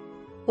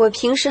我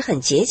平时很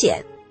节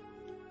俭，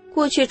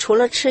过去除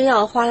了吃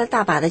药花了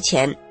大把的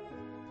钱，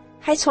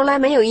还从来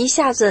没有一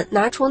下子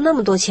拿出那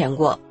么多钱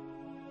过。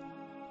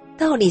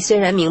道理虽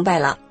然明白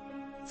了，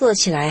做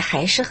起来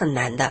还是很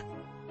难的。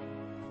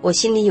我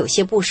心里有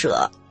些不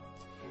舍，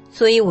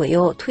所以我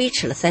又推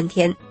迟了3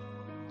天。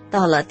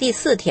到了第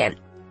4天，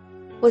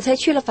我才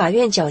去了法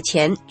院缴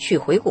钱取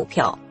回股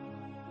票。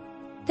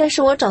但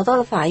是我找到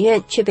了法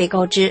院，却被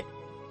告知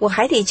我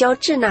还得交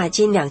滞纳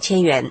金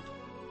2000元，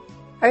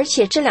而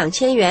且这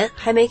2000元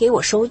还没给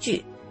我收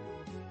据。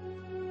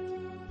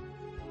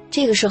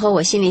这个时候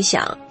我心里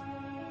想，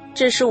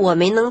这是我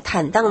没能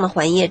坦荡的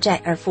还业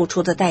债而付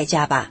出的代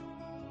价吧。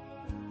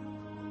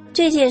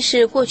这件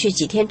事过去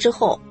几天之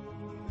后，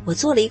我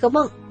做了一个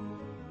梦。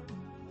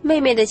妹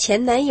妹的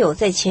前男友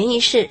在前一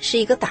世是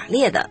一个打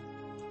猎的，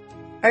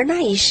而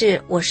那一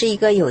世我是一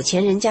个有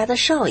钱人家的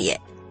少爷。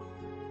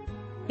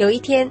有一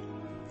天，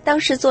当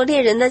时做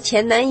猎人的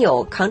前男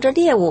友扛着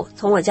猎物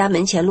从我家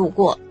门前路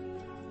过，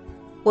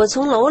我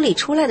从楼里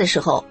出来的时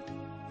候，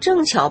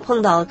正巧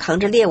碰到扛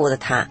着猎物的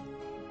他。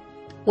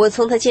我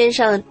从他肩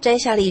上摘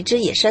下了一只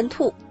野山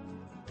兔，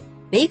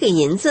没给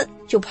银子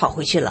就跑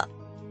回去了。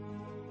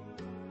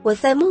我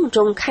在梦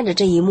中看着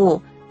这一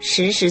幕，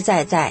实实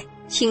在在，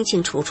清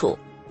清楚楚。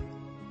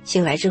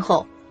醒来之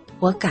后，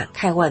我感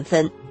慨万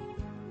分。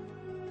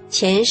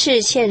前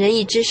世欠人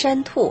一只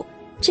山兔，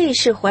这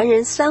世还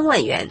人3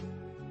万元。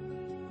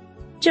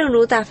正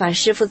如大法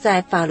师父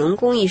在《法轮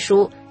功》一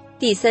书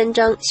第3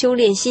章修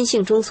炼心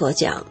性中所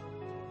讲，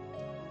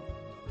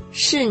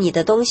是你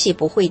的东西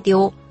不会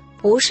丢，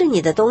不是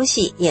你的东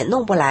西也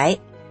弄不来，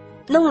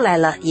弄来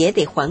了也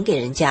得还给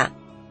人家，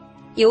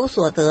有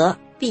所得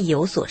必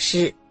有所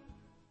失。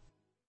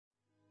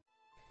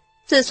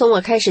自从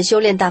我开始修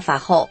炼大法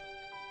后，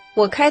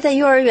我开的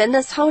幼儿园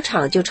的操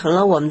场就成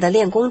了我们的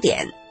练功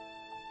点。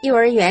幼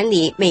儿园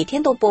里每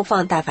天都播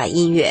放大法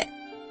音乐，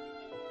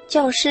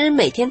教师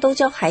每天都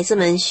教孩子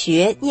们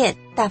学念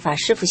大法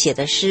师父写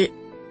的诗，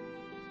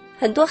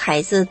很多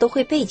孩子都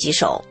会背几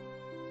首。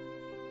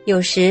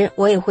有时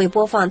我也会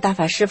播放大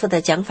法师父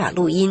的讲法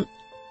录音，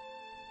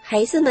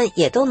孩子们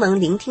也都能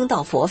聆听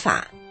到佛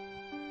法。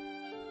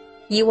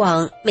以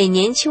往每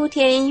年秋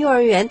天幼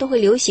儿园都会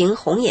流行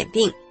红眼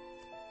病，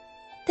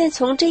但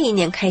从这一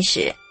年开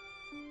始，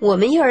我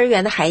们幼儿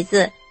园的孩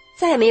子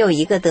再没有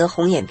一个得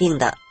红眼病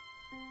的。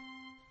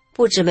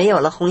不止没有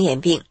了红眼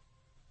病，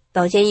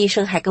保健医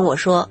生还跟我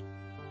说，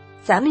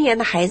咱们园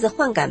的孩子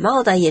患感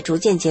冒的也逐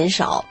渐减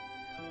少，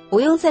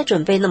不用再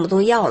准备那么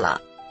多药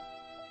了。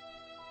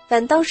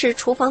反倒是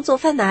厨房做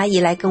饭的阿姨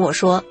来跟我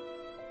说，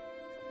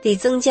得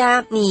增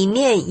加米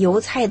面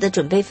油菜的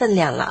准备分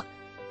量了，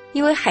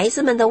因为孩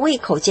子们的胃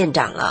口渐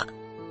长了。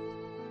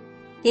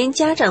连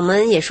家长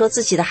们也说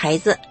自己的孩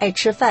子爱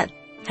吃饭，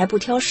还不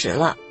挑食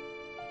了。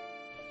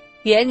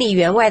园里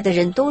园外的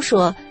人都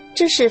说，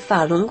这是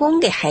法轮功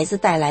给孩子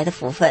带来的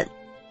福分，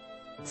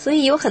所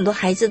以有很多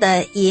孩子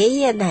的爷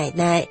爷奶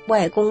奶、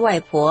外公外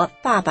婆、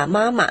爸爸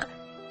妈妈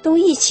都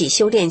一起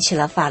修炼起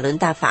了法轮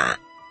大法。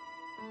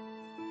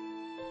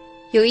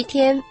有一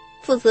天，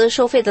负责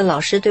收费的老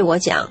师对我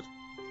讲，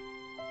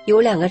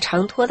有2个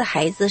常托的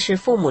孩子是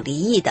父母离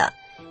异的，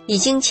已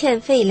经欠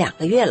费2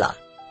个月了，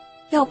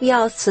要不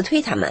要辞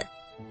退他们？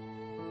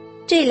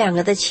这2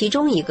个的其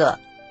中一个，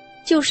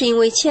就是因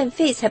为欠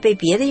费才被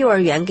别的幼儿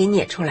园给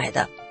撵出来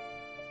的。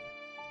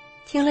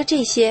听了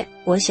这些，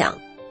我想，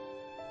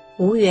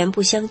无缘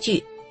不相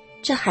聚，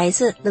这孩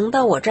子能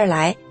到我这儿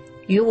来，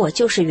与我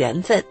就是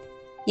缘分，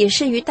也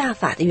是与大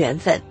法的缘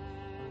分。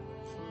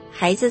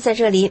孩子在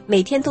这里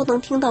每天都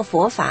能听到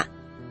佛法，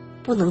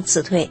不能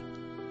辞退。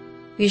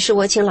于是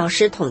我请老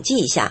师统计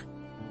一下，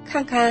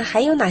看看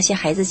还有哪些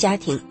孩子家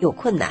庭有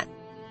困难。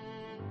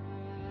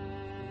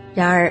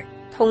然而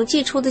统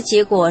计出的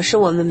结果是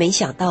我们没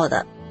想到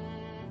的。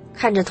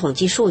看着统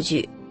计数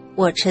据，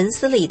我沉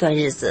思了一段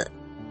日子。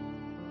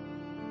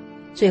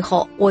最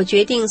后我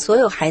决定所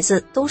有孩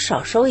子都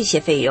少收一些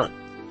费用，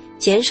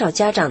减少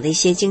家长的一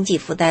些经济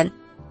负担。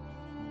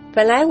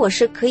本来我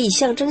是可以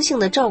象征性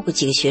的照顾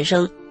几个学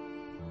生，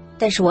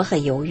但是我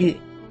很犹豫，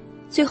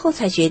最后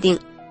才决定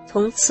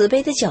从慈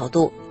悲的角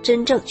度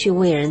真正去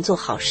为人做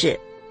好事。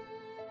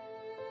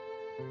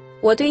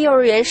我对幼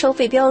儿园收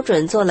费标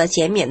准做了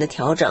减免的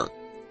调整，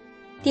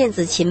电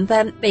子琴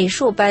班、美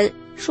术班、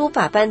书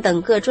法班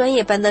等各专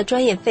业班的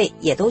专业费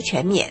也都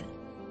全免，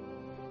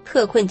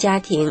特困家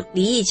庭、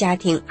离异家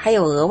庭还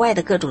有额外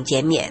的各种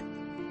减免。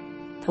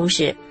同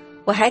时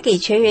我还给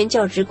全员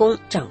教职工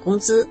涨工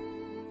资。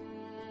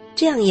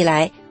这样一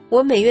来，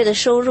我每月的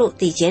收入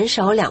得减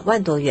少2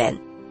万多元，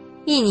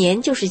一年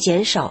就是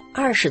减少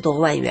20多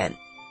万元。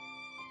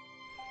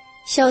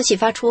消息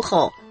发出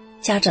后，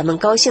家长们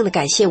高兴地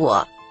感谢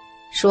我，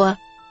说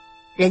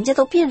人家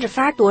都变着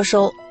法多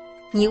收，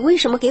你为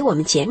什么给我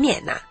们减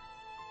免呢？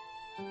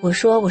我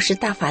说我是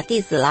大法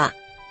弟子了，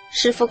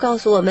师父告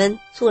诉我们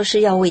做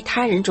事要为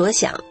他人着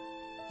想，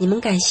你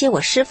们感谢我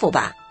师父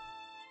吧。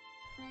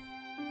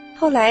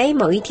后来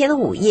某一天的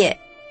午夜，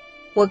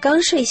我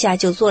刚睡下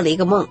就做了一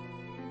个梦，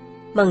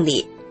梦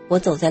里我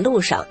走在路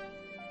上，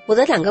我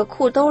的2个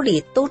裤兜里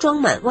都装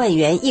满万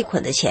元一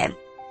捆的钱，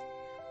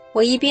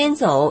我一边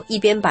走一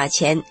边把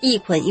钱一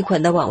捆一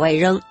捆地往外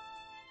扔，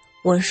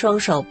我双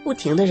手不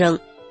停地扔，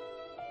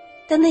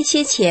但那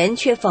些钱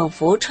却仿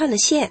佛串了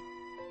线，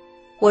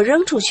我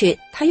扔出去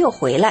它又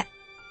回来，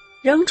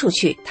扔出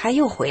去它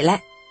又回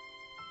来，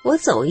我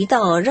走一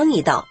道扔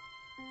一道，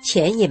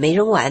钱也没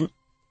扔完。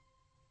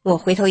我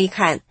回头一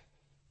看，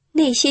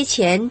那些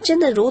钱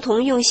真的如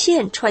同用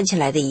线串起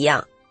来的一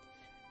样，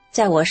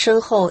在我身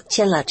后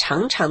牵了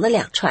长长的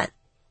2串，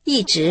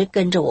一直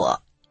跟着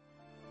我。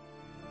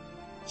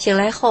醒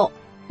来后，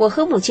我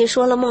和母亲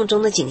说了梦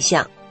中的景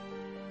象。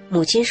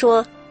母亲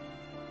说，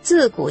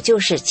自古就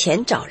是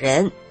钱找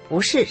人，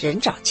不是人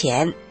找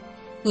钱，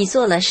你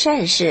做了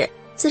善事，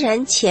自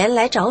然钱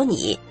来找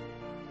你。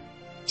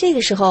这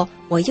个时候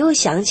我又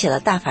想起了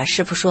大法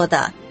师父说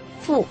的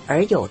富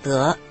而有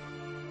德。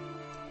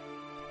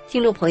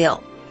听众朋友，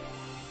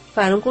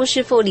法轮功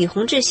师父李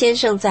洪志先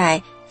生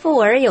在富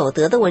而有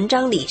德的文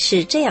章里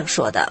是这样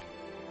说的：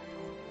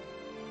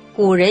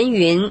古人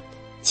云，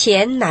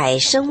钱乃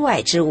身外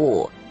之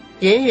物，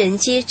人人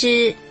皆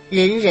知，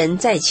人人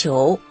在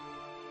求。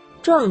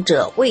壮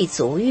者为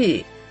足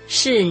欲，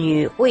仕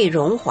女为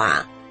荣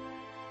华，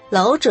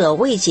老者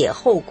为解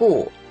后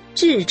顾，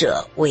智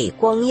者为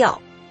光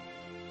耀。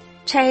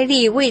差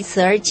吏为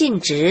此而尽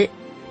职，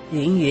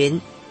云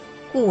云，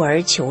故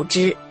而求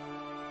之。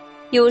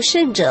有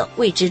甚者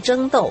为之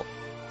争斗，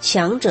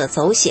强者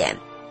走险，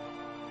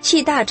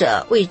气大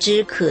者为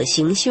之可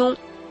行凶，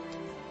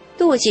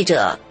妒忌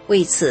者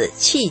为此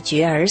气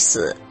绝而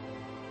死。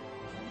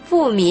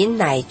富民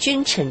乃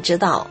君臣之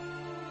道，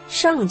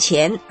上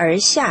前而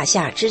下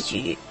下之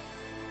举。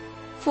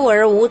富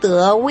而无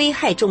德，危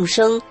害众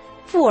生；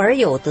富而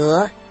有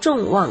德，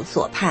众望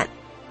所盼。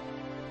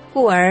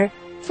故而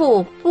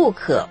富不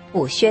可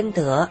不宣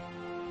德。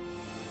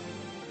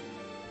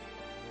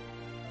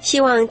希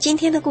望今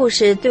天的故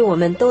事对我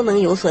们都能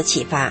有所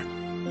启发。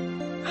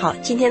好，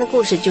今天的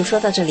故事就说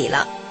到这里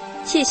了，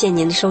谢谢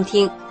您的收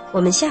听，我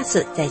们下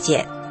次再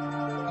见。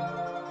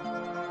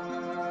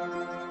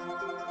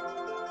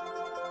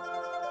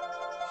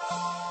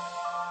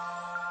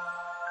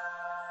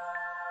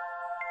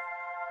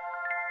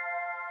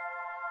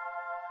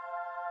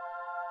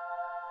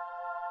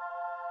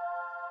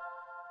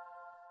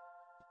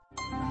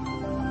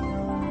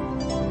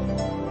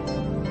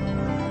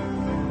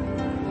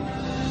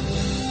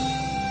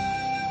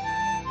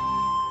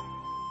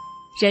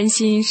人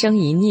心生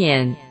一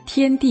念，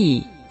天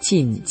地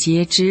尽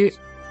皆知。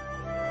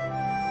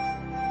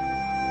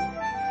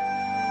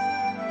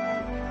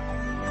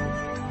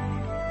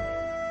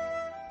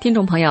听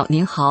众朋友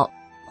您好，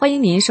欢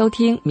迎您收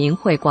听明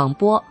慧广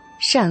播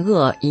善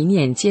恶一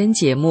念间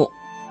节目。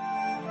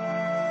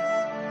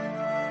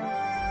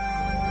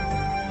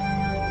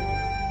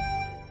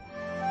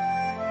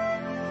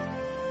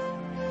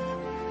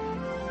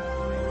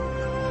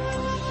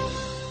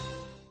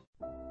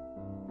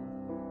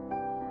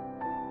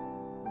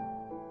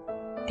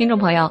听众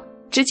朋友，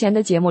之前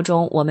的节目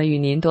中，我们与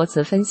您多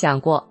次分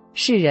享过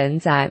世人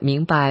在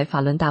明白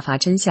法轮大法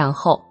真相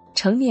后，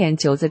承念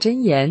9字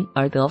真言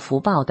而得福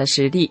报的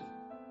实例。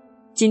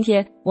今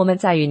天我们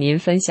再与您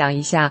分享一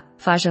下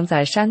发生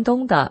在山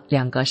东的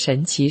2个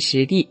神奇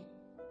实例。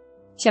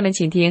下面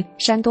请听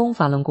山东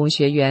法轮功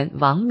学员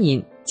王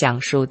敏讲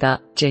述的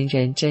真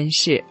人真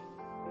事。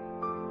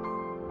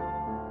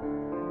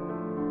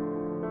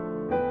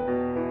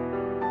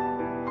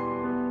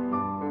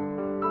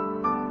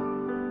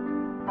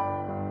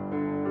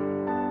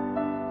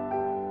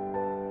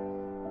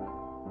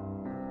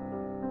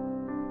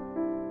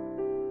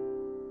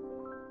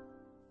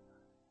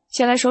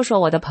先来说说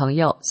我的朋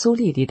友苏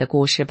丽丽的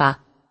故事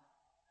吧。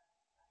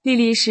丽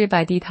丽是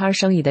摆地摊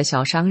生意的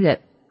小商人，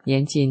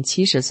年近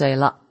70岁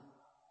了。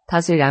她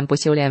虽然不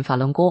修炼法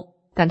轮功，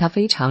但她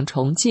非常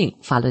崇敬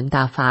法轮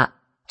大法，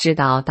知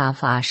道大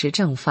法是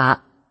正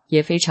法，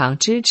也非常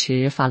支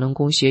持法轮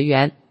功学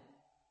员。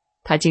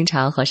她经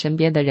常和身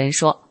边的人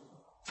说，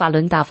法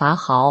轮大法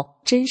好，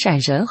真善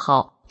人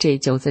好，这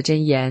9字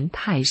真言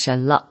太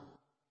神了。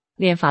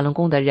练法轮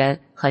功的人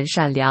很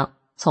善良，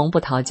从不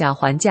讨价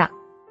还价，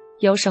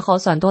有时候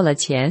算多了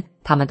钱，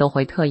他们都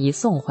会特意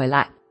送回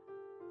来。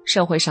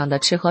社会上的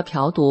吃喝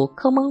嫖赌、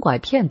坑蒙拐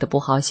骗的不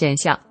好现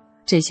象，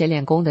这些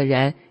练功的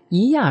人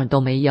一样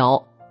都没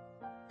有。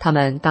他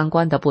们当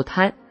官的不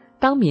贪，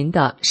当民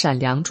的善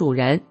良助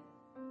人。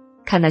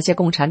看那些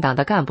共产党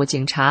的干部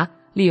警察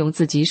利用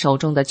自己手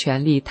中的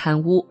权力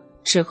贪污、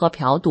吃喝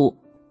嫖赌，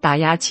打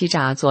压欺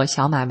诈做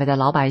小买卖的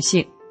老百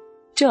姓，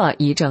这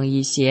一正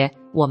一邪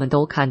我们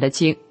都看得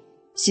清，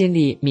心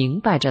里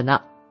明白着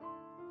呢。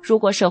如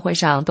果社会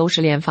上都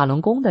是练法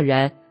轮功的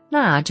人，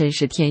那真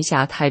是天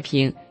下太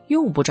平，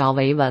用不着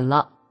维稳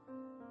了。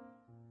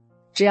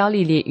只要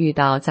丽丽遇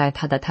到在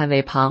她的摊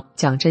位旁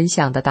讲真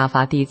相的大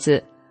法弟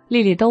子，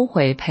丽丽都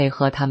会配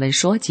合他们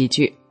说几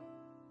句。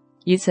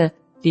一次，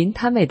邻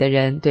摊位的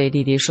人对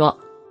丽丽说：“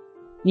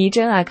你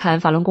真爱看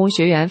法轮功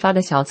学员发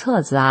的小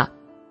册子啊。”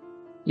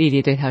丽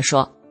丽对他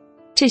说：“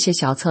这些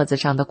小册子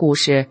上的故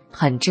事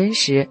很真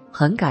实，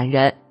很感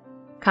人，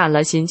看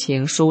了心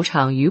情舒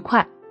畅愉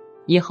快，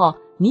以后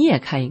你也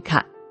看一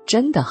看，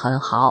真的很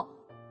好。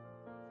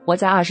我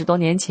在20多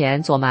年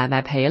前做买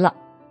卖赔了，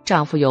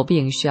丈夫有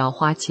病需要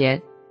花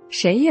钱，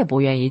谁也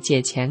不愿意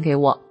借钱给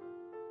我。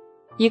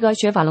一个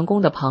学法轮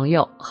功的朋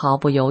友毫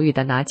不犹豫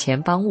地拿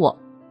钱帮我。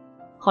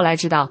后来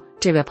知道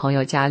这位朋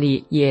友家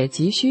里也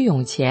急需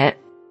用钱，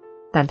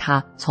但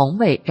他从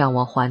未让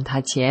我还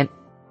他钱。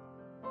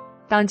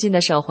当今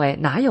的社会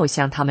哪有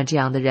像他们这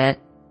样的人？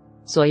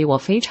所以我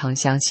非常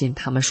相信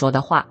他们说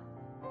的话。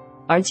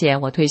而且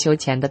我退休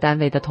前的单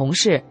位的同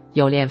事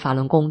有练法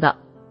轮功的，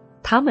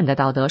他们的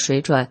道德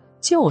水准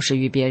就是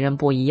与别人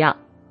不一样。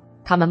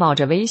他们冒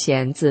着危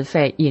险自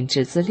费印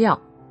制资料，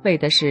为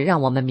的是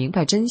让我们明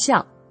白真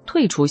相，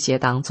退出邪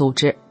党组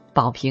织，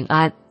保平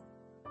安。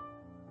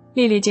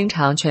丽丽经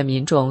常劝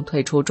民众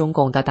退出中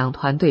共的党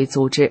团队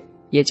组织，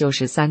也就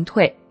是三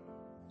退，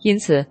因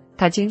此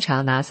她经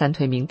常拿三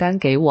退名单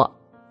给我，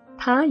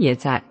她也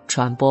在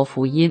传播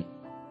福音。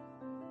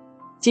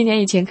今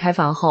年疫情开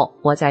放后，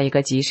我在一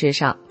个集市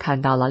上看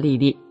到了丽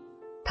丽，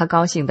她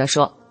高兴地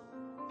说：“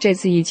这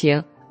次疫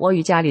情，我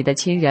与家里的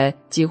亲人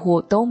几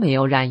乎都没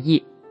有染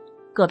疫，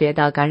个别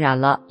的感染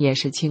了也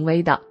是轻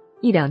微的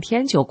，1、2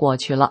天就过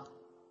去了。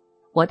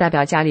我代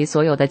表家里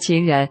所有的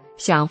亲人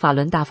向法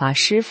轮大法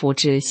师父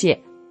致谢，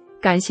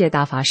感谢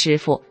大法师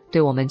父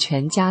对我们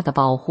全家的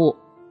保护。”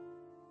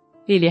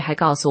丽丽还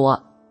告诉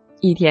我，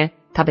一天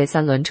她被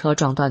3轮车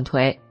撞断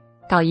腿，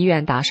到医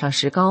院打上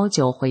石膏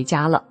就回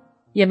家了，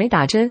也没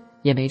打针，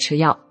也没吃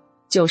药，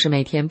就是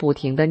每天不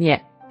停地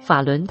念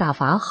法轮大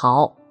法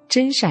好，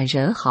真善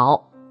人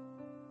好。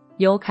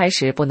由开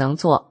始不能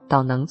坐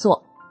到能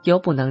坐，由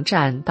不能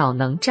站到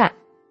能站，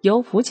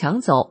由扶墙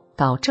走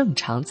到正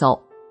常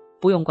走，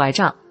不用拐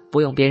杖，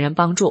不用别人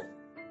帮助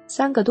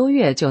，3个多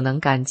月就能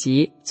赶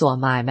集做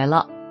买卖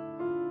了。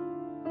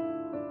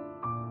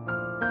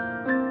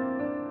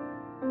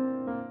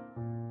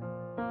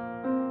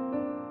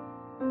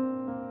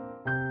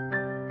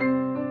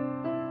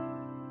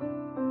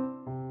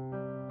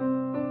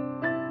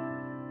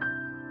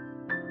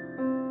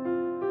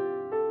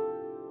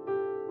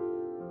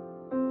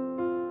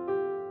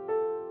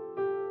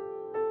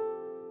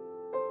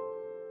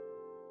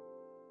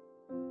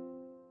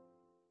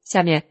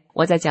下面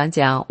我再讲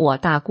讲我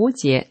大姑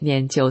姐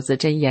念9字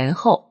真言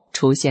后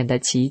出现的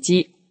奇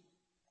迹。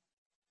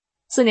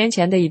4年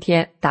前的一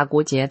天，大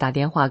姑姐打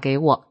电话给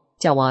我，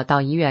叫我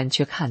到医院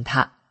去看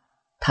她。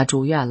她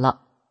住院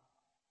了。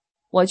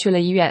我去了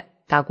医院，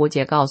大姑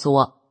姐告诉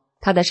我，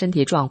她的身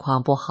体状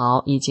况不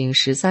好，已经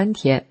13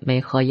天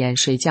没合眼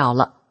睡觉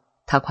了，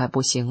她快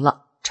不行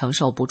了，承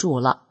受不住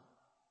了。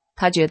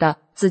她觉得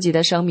自己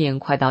的生命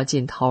快到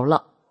尽头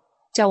了，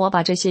叫我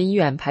把这些医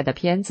院拍的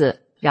片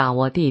子让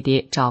我弟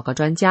弟找个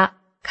专家，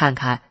看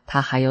看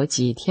他还有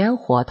几天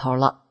活头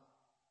了。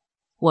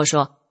我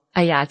说：“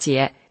哎呀，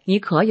姐，你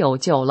可有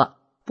救了，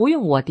不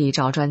用我弟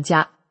找专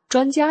家，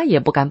专家也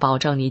不敢保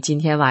证你今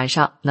天晚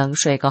上能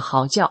睡个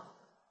好觉，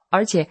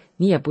而且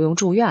你也不用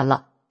住院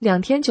了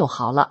，2天就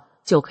好了，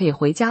就可以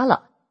回家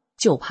了。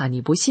就怕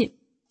你不信，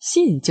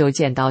信就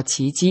见到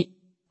奇迹，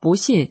不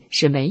信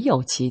是没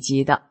有奇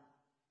迹的，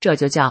这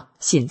就叫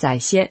信在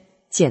先，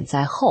见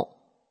在后。”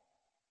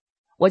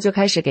我就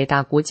开始给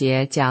大姑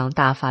姐讲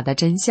大法的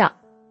真相，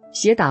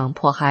邪党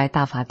迫害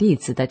大法弟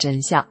子的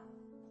真相，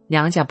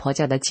娘家婆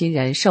家的亲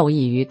人受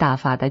益于大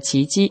法的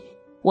奇迹，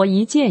我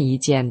一件一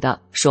件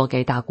地说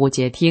给大姑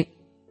姐听，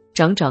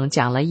整整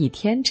讲了1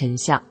天真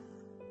相。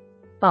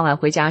傍晚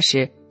回家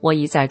时，我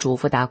一再嘱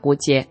咐大姑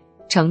姐，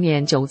常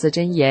念9字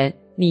真言，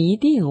你一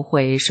定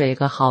会睡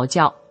个好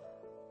觉。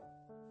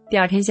第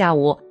2天下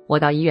午，我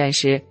到医院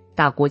时，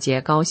大姑姐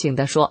高兴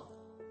地说：“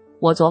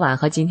我昨晚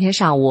和今天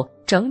上午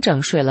整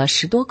整睡了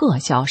10多个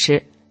小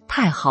时，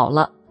太好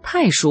了，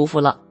太舒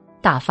服了，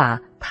大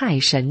法太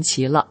神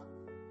奇了。”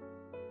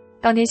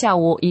当天下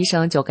午，医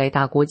生就给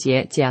大姑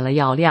姐减了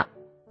药量，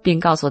并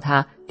告诉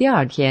她第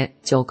2天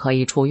就可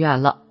以出院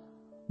了。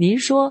您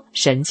说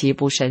神奇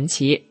不神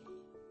奇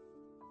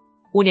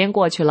？5年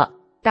过去了，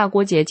大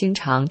姑姐经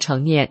常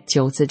承念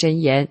9字真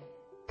言，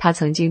她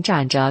曾经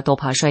站着都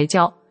怕摔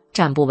跤，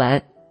站不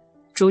稳，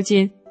如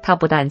今她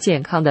不但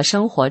健康地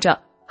生活着，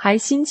还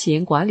辛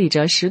勤管理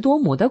着10多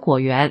亩的果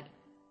园。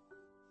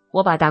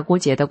我把大姑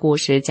姐的故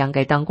事讲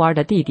给当官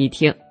的弟弟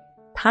听，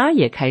他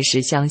也开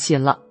始相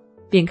信了，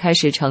并开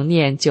始承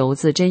念9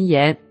字真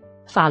言：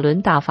法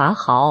轮大法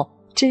好，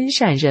真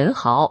善人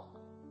好。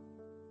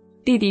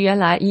弟弟原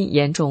来因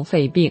严重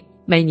肺病，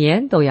每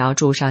年都要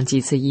住上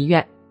几次医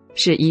院，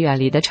是医院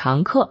里的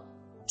常客。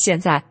现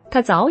在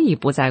他早已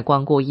不再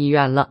光顾医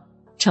院了，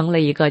成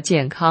了一个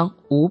健康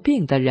无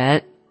病的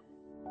人。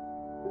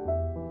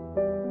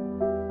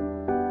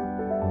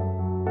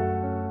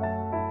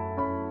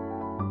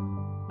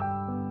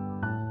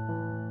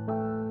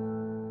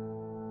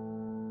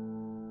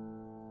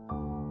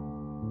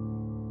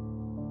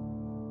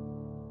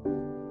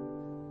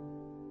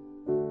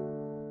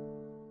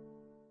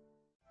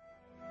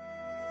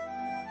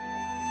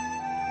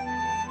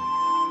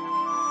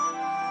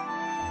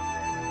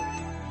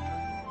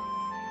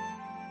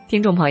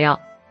听众朋友，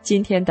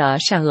今天的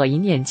善恶一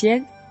念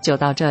间就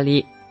到这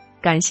里，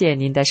感谢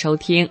您的收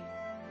听。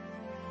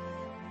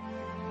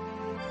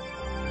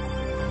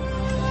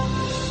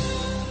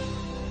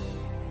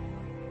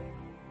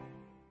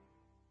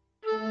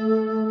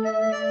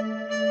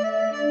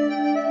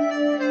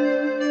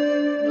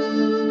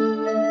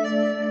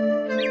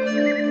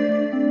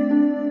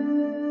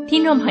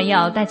听众朋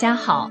友大家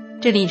好，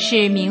这里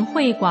是明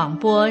慧广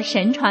播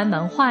神传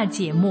文化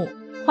节目，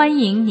欢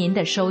迎您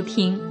的收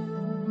听。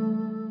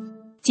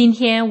今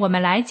天我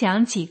们来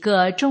讲几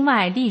个中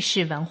外历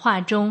史文化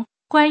中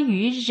关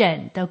于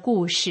忍的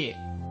故事。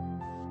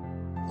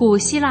古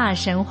希腊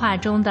神话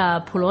中的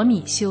普罗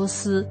米修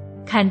斯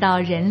看到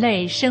人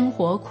类生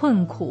活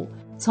困苦，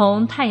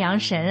从太阳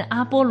神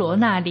阿波罗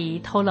那里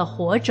偷了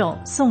火种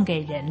送给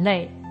人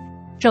类。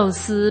宙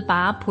斯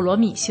把普罗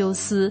米修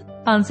斯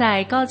绑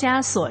在高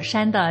加索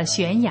山的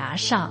悬崖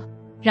上，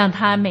让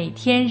他每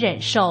天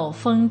忍受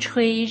风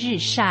吹日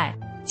晒、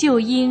就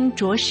因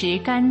着实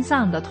肝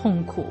脏的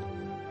痛苦。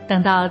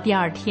等到第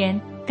二天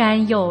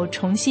肝又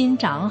重新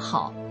长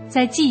好，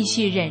再继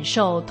续忍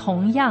受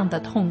同样的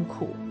痛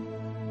苦。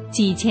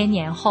几千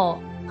年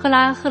后，赫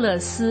拉赫勒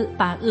斯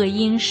把恶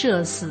鹰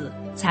射死，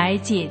才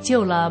解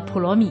救了普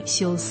罗米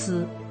修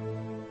斯。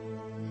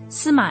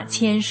司马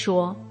迁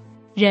说，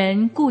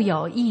人固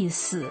有一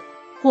死，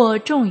或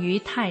重于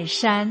泰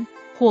山，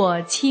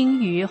或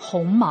轻于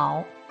鸿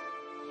毛。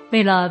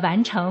为了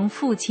完成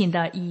父亲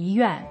的遗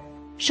愿，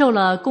受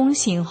了宫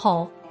刑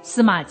后，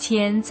司马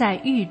迁在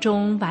狱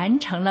中完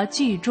成了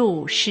巨著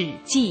《史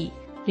记》，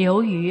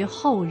留于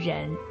后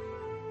人。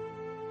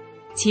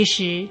其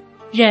实，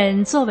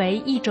忍作为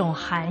一种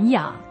涵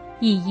养，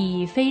意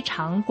义非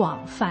常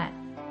广泛。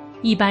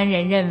一般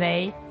人认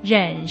为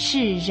忍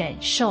是忍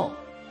受，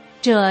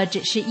这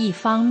只是一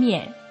方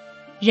面。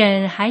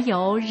忍还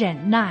有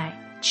忍耐、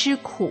吃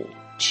苦、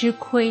吃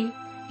亏、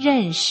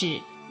认识、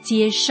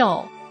接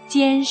受、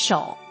坚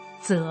守、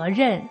责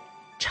任、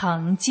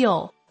成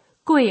就、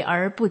贵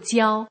而不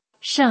骄、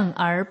胜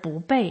而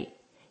不悖、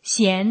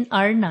贤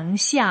而能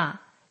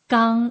下、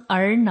刚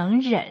而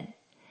能忍。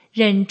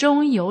忍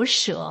中有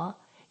舍，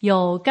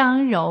有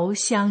刚柔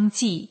相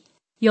济，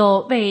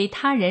有为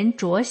他人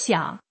着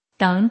想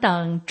等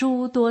等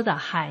诸多的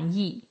含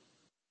义。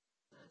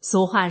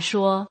俗话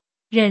说，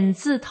忍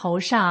字头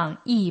上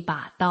一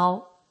把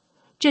刀，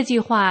这句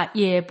话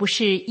也不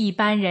是一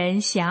般人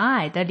狭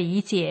隘的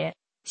理解，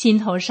心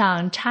头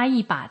上插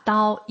一把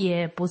刀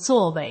也不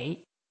作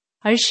为，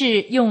而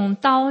是用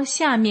刀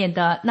下面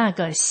的那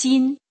个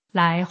心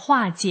来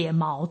化解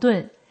矛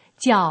盾，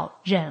叫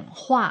忍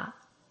化。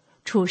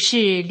处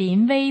事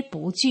临危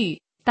不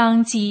惧，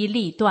当机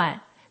立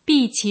断，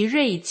避其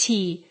锐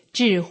气，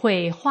智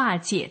慧化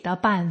解的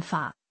办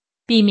法，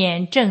避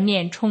免正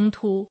面冲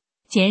突，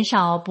减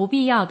少不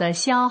必要的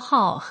消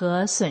耗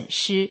和损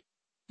失，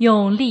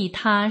用利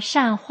他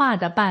善化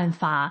的办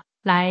法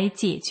来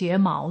解决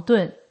矛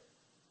盾。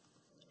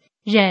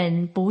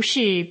忍不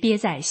是憋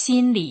在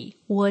心里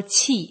窝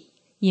气，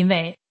因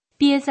为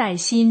憋在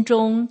心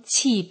中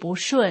气不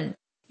顺，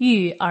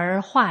郁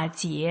而化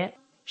结，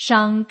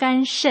伤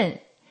肝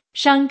肾，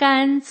伤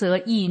肝则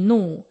易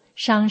怒，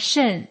伤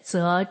肾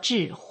则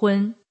致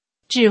昏，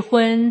致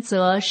昏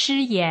则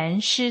失言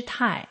失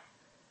态。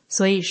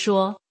所以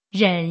说，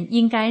忍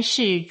应该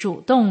是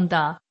主动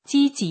的、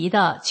积极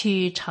的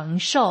去承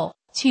受、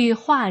去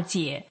化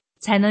解，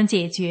才能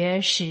解决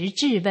实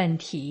质问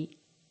题。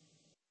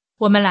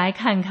我们来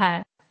看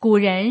看古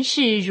人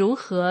是如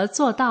何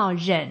做到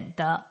忍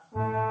的。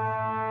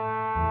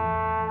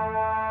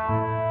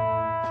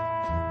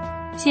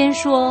先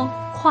说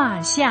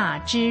胯下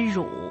之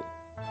辱。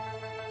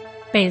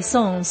北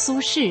宋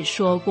苏轼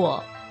说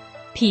过，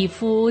匹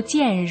夫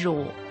见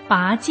辱，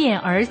拔剑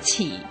而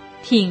起，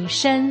挺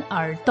身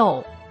而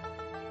斗。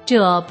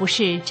这不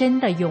是真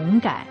的勇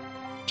敢，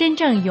真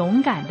正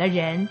勇敢的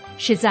人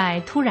是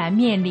在突然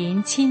面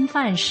临侵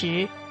犯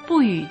时，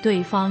不与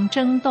对方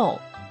争斗，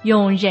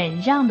用忍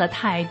让的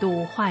态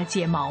度化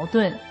解矛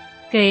盾，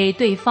给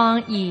对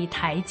方以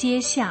台阶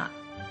下，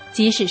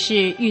即使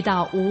是遇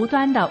到无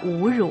端的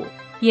侮辱，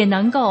也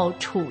能够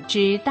处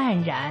之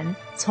淡然，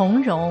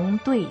从容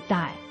对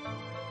待。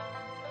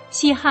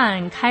西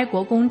汉开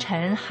国功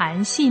臣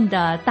韩信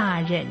的大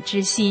忍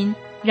之心，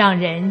让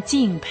人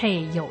敬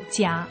佩有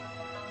加。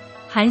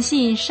韩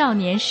信少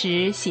年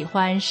时喜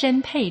欢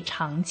身佩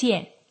长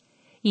剑，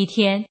一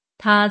天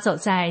他走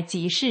在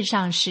集市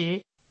上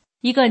时，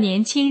一个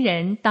年轻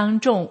人当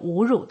众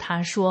侮辱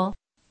他说，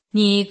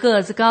你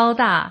个子高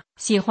大，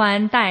喜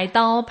欢带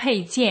刀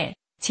佩剑，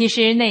其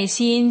实内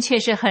心却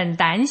是很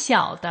胆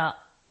小的。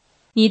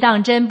你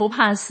当真不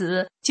怕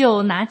死，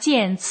就拿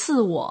剑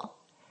刺我，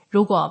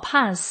如果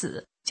怕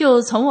死，就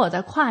从我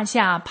的胯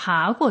下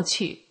爬过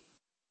去。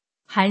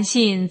韩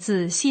信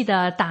仔细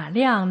地打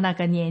量那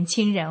个年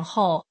轻人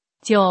后，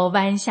就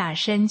弯下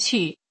身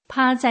去，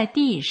趴在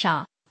地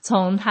上，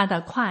从他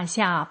的胯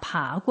下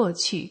爬过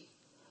去。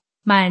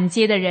满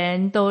街的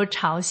人都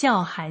嘲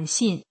笑韩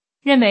信，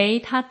认为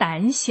他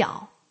胆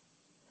小。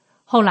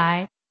后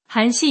来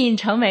韩信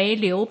成为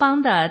刘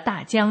邦的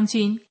大将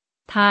军，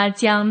他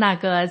将那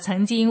个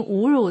曾经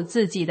侮辱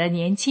自己的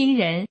年轻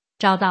人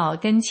招到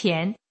跟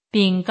前，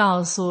并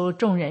告诉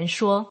众人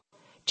说，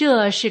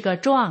这是个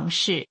壮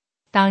士，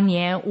当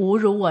年侮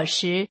辱我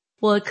时，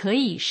我可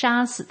以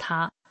杀死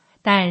他，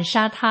但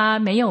杀他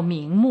没有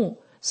名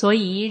目，所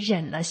以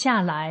忍了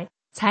下来，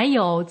才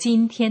有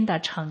今天的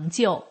成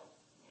就。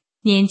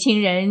年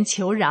轻人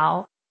求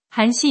饶，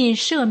韩信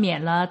赦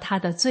免了他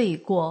的罪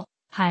过，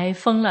还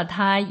封了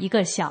他一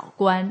个小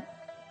官。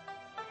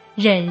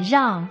忍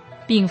让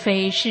并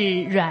非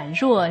是软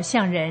弱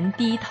向人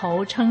低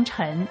头称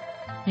臣，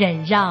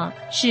忍让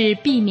是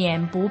避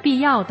免不必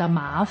要的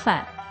麻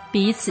烦，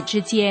彼此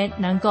之间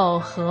能够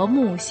和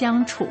睦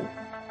相处，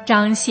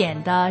彰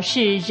显的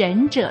是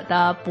仁者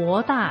的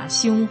博大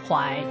胸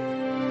怀。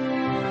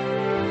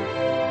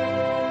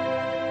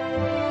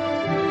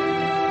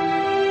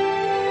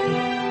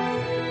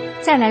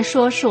再来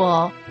说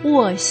说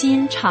卧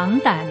薪尝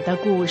胆的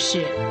故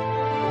事。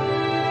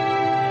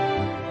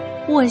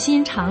卧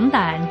薪尝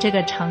胆这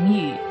个成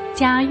语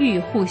家喻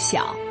户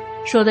晓，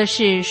说的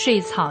是睡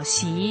草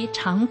席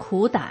尝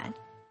苦胆，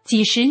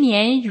几十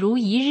年如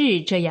一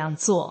日这样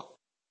做。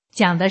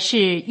讲的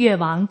是越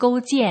王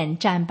勾践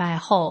战败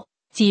后，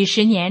几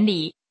十年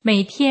里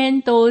每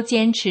天都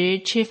坚持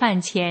吃饭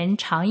前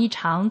尝一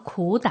尝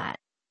苦胆。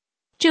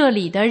这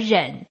里的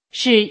忍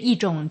是一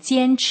种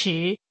坚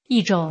持，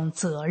一种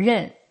责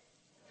任。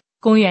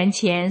公元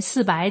前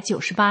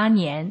498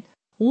年，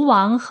吴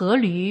王阖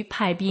闾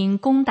派兵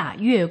攻打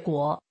越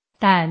国，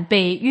但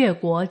被越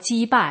国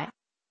击败，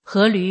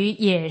阖闾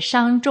也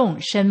伤重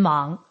身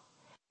亡。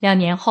2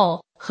年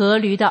后，阖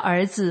闾的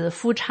儿子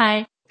夫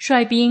差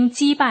率兵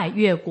击败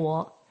越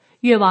国，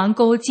越王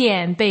勾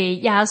践被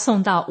押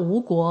送到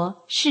吴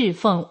国侍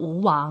奉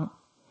吴王。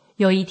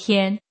有一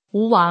天，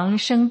吴王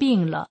生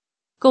病了，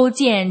勾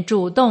践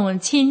主动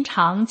亲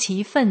尝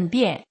其粪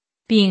便，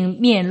并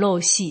面露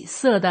喜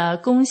色地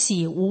恭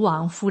喜吴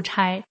王夫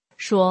差，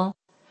说，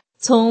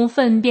从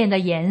粪便的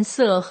颜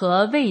色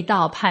和味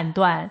道判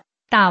断，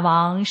大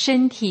王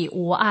身体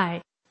无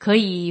碍，可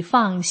以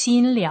放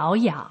心疗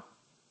养。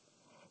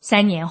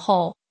3年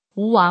后，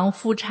吴王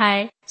夫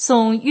差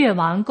送越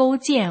王勾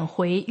践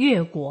回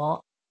越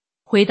国。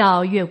回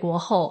到越国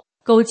后，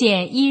勾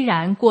践依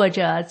然过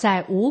着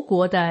在吴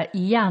国的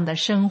一样的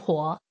生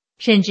活，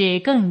甚至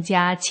更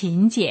加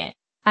勤俭，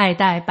爱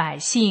戴百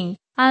姓，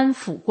安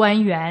抚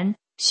官员，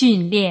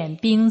训练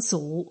兵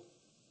卒。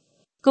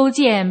勾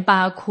践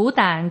把苦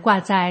胆挂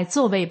在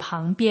座位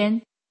旁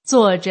边，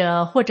坐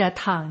着或者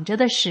躺着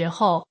的时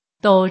候，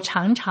都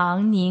常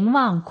常凝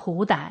望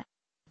苦胆，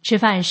吃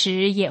饭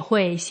时也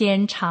会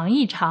先尝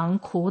一尝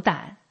苦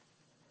胆。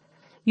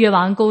越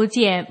王勾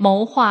践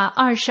谋划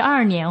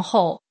22年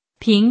后，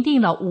平定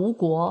了吴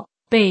国，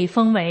被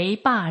封为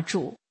霸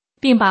主，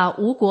并把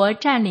吴国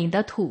占领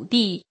的土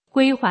地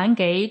归还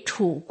给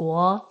楚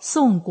国、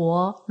宋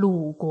国、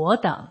鲁国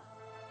等。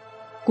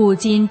古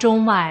今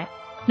中外，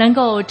能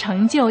够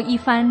成就一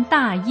番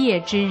大业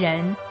之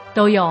人，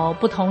都有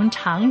不同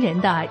常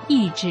人的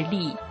意志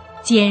力，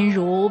坚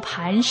如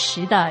磐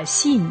石的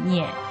信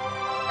念。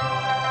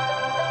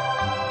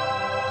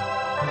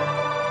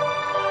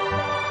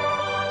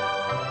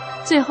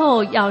最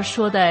后要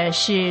说的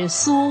是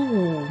苏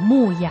武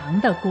牧羊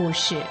的故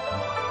事。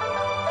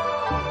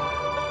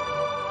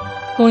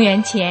公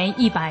元前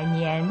100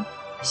年，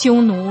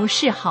匈奴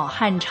示好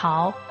汉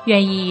朝，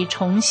愿意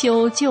重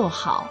修旧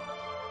好。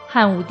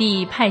汉武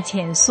帝派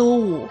遣苏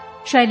武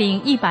率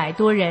领100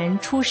多人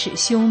出使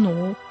匈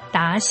奴，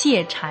答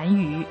谢单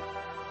于。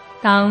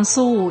当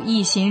苏武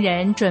一行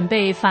人准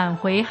备返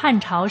回汉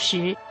朝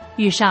时，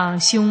遇上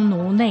匈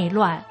奴内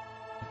乱，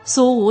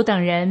苏武等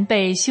人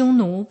被匈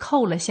奴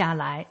扣了下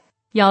来，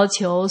要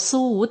求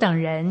苏武等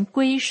人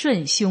归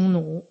顺匈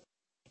奴。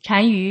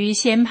单于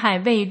先派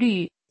卫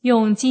律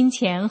用金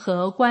钱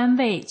和官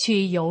位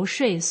去游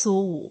说苏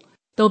武，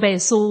都被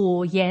苏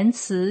武严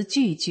词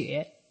拒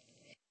绝。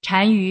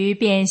单于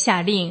便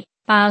下令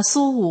把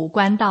苏武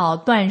关到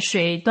断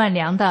水断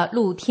粮的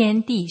露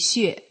天地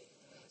穴。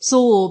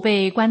苏武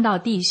被关到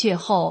地穴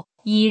后，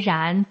依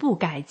然不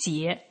改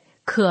节，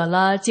渴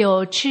了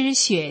就吃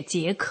血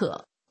解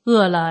渴，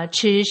饿了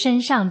吃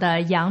身上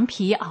的羊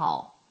皮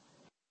袄。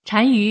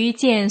单于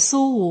见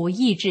苏武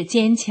意志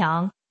坚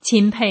强，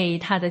钦佩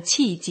他的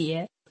气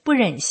节，不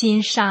忍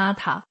心杀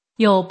他，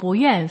又不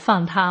愿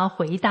放他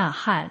回大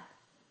汉。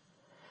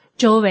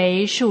周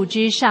围树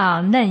枝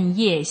上嫩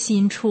叶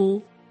新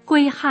出，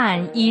归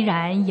汉依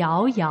然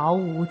遥遥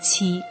无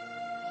期。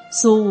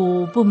苏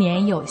武不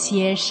免有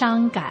些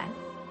伤感，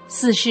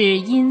似是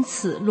因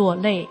此落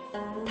泪，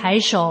抬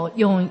手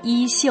用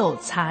衣袖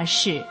擦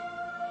拭。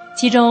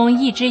其中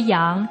一只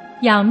羊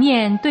仰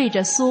面对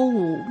着苏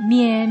武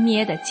咩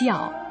咩地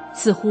叫，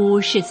似乎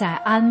是在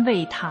安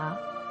慰他。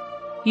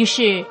于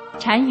是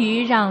单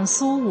于让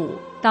苏武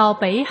到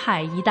北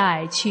海一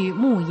带去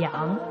牧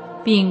羊，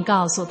并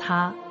告诉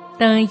他，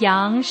等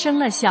羊生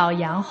了小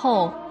羊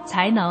后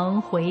才能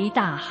回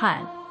大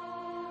汉。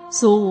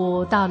苏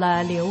武到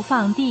了流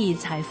放地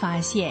才发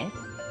现，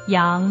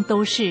羊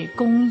都是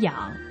公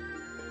羊。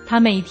他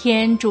每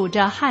天拄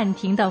着汉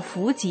庭的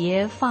符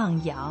节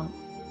放羊。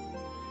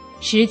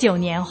19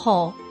年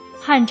后，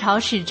汉朝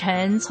使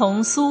臣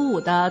从苏武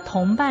的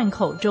同伴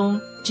口中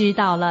知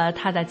道了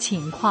他的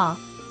情况，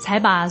才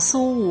把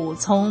苏武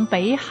从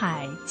北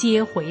海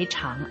接回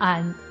长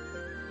安。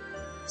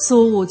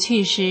苏武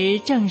去时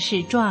正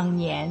是壮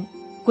年，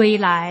归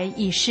来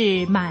已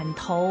是满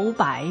头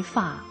白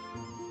发。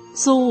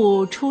苏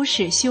武出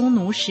使匈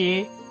奴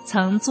时，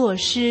曾作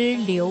诗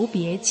留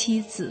别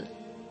妻子，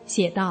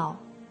写道：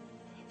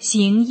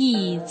行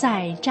役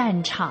在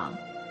战场，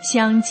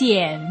相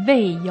见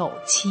未有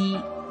期。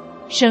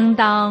生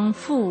当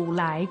复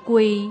来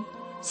归，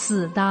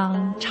死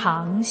当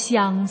长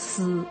相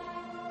思。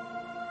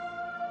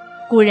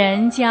古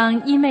人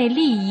将因为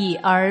利益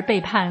而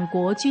背叛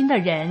国君的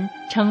人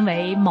称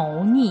为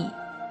谋逆，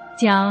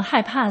将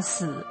害怕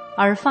死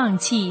而放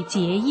弃节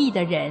义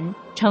的人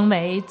称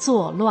为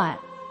作乱。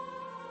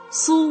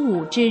苏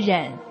武之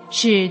忍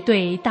是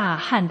对大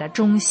汉的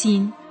忠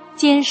心，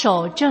坚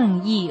守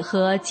正义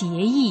和节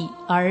义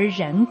而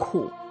忍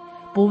苦，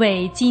不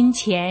为金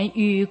钱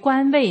与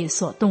官位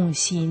所动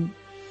心。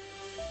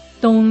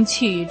冬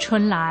去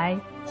春来，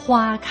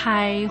花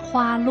开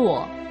花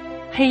落，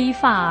黑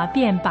发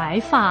变白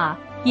发，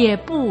也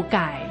不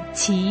改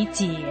其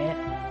节。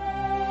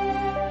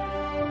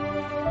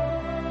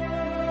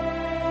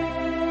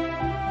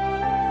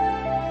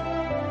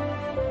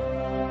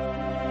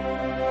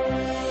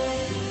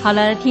好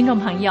了，听众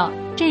朋友，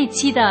这一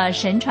期的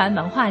神传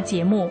文化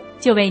节目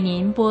就为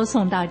您播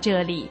送到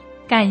这里，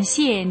感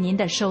谢您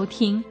的收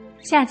听，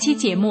下期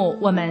节目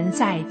我们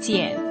再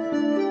见。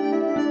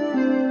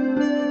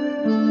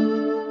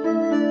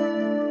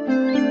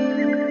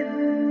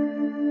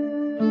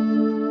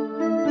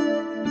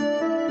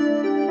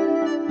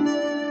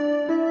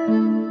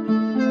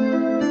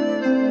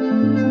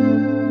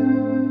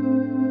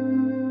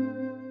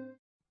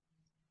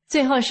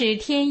最后是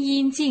天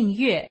音静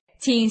乐，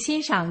请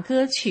欣赏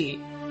歌曲。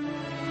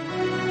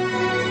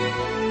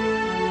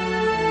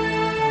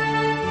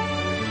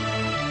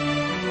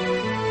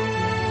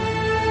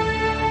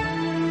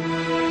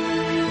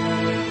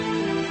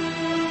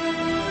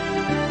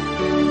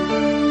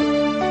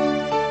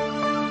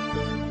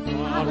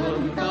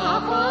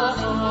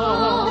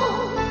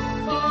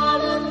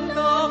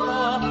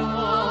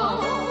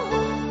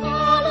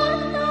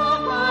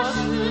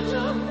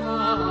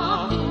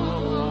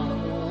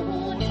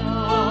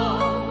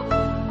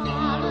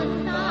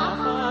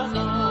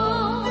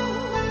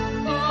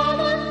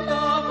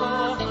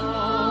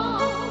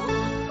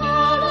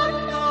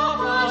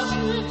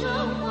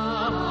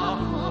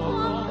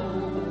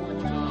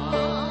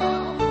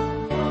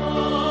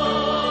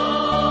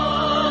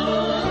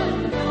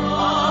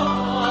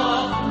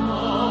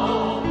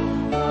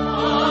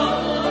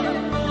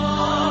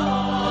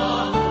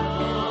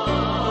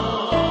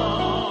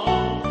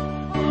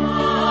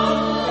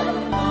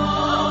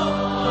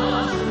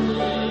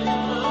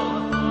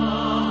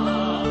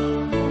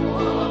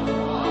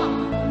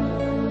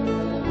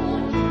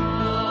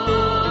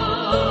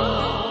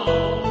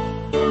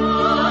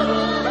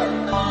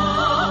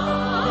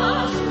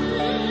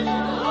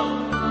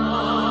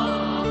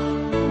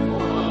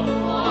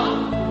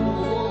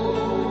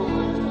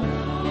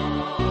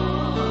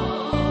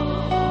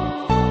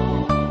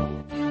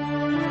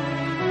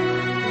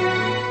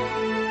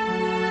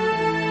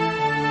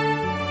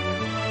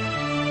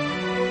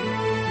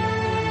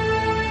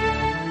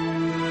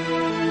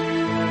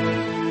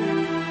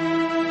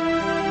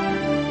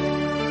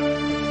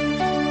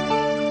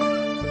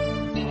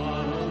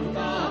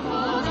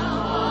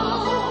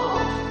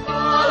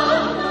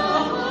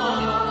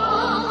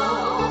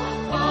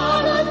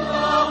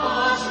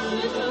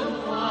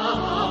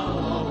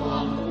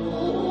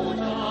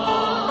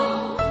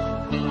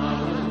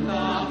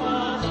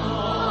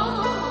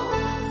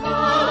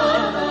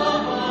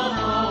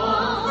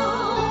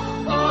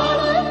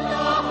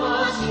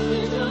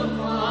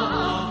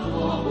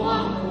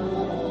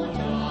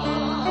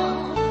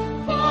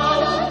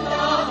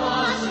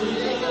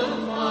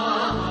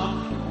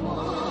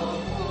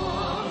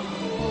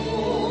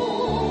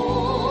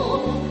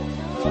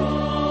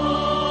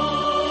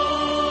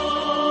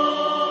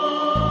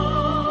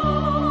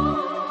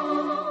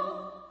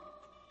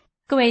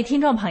各位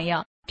听众朋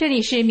友，这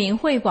里是明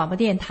慧广播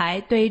电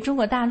台对中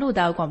国大陆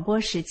的广播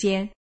时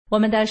间，我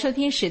们的收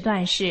听时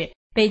段是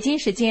北京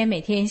时间每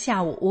天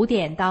下午5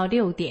点到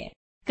6点。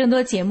更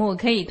多节目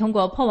可以通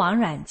过破网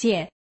软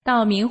件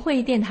到明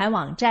慧电台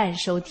网站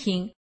收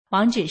听，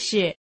网址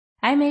是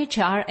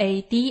mhradio.org。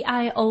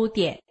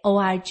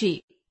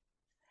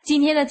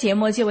 今天的节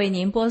目就为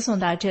您播送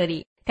到这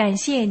里，感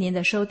谢您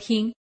的收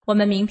听，我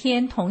们明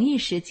天同一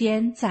时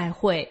间再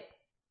会。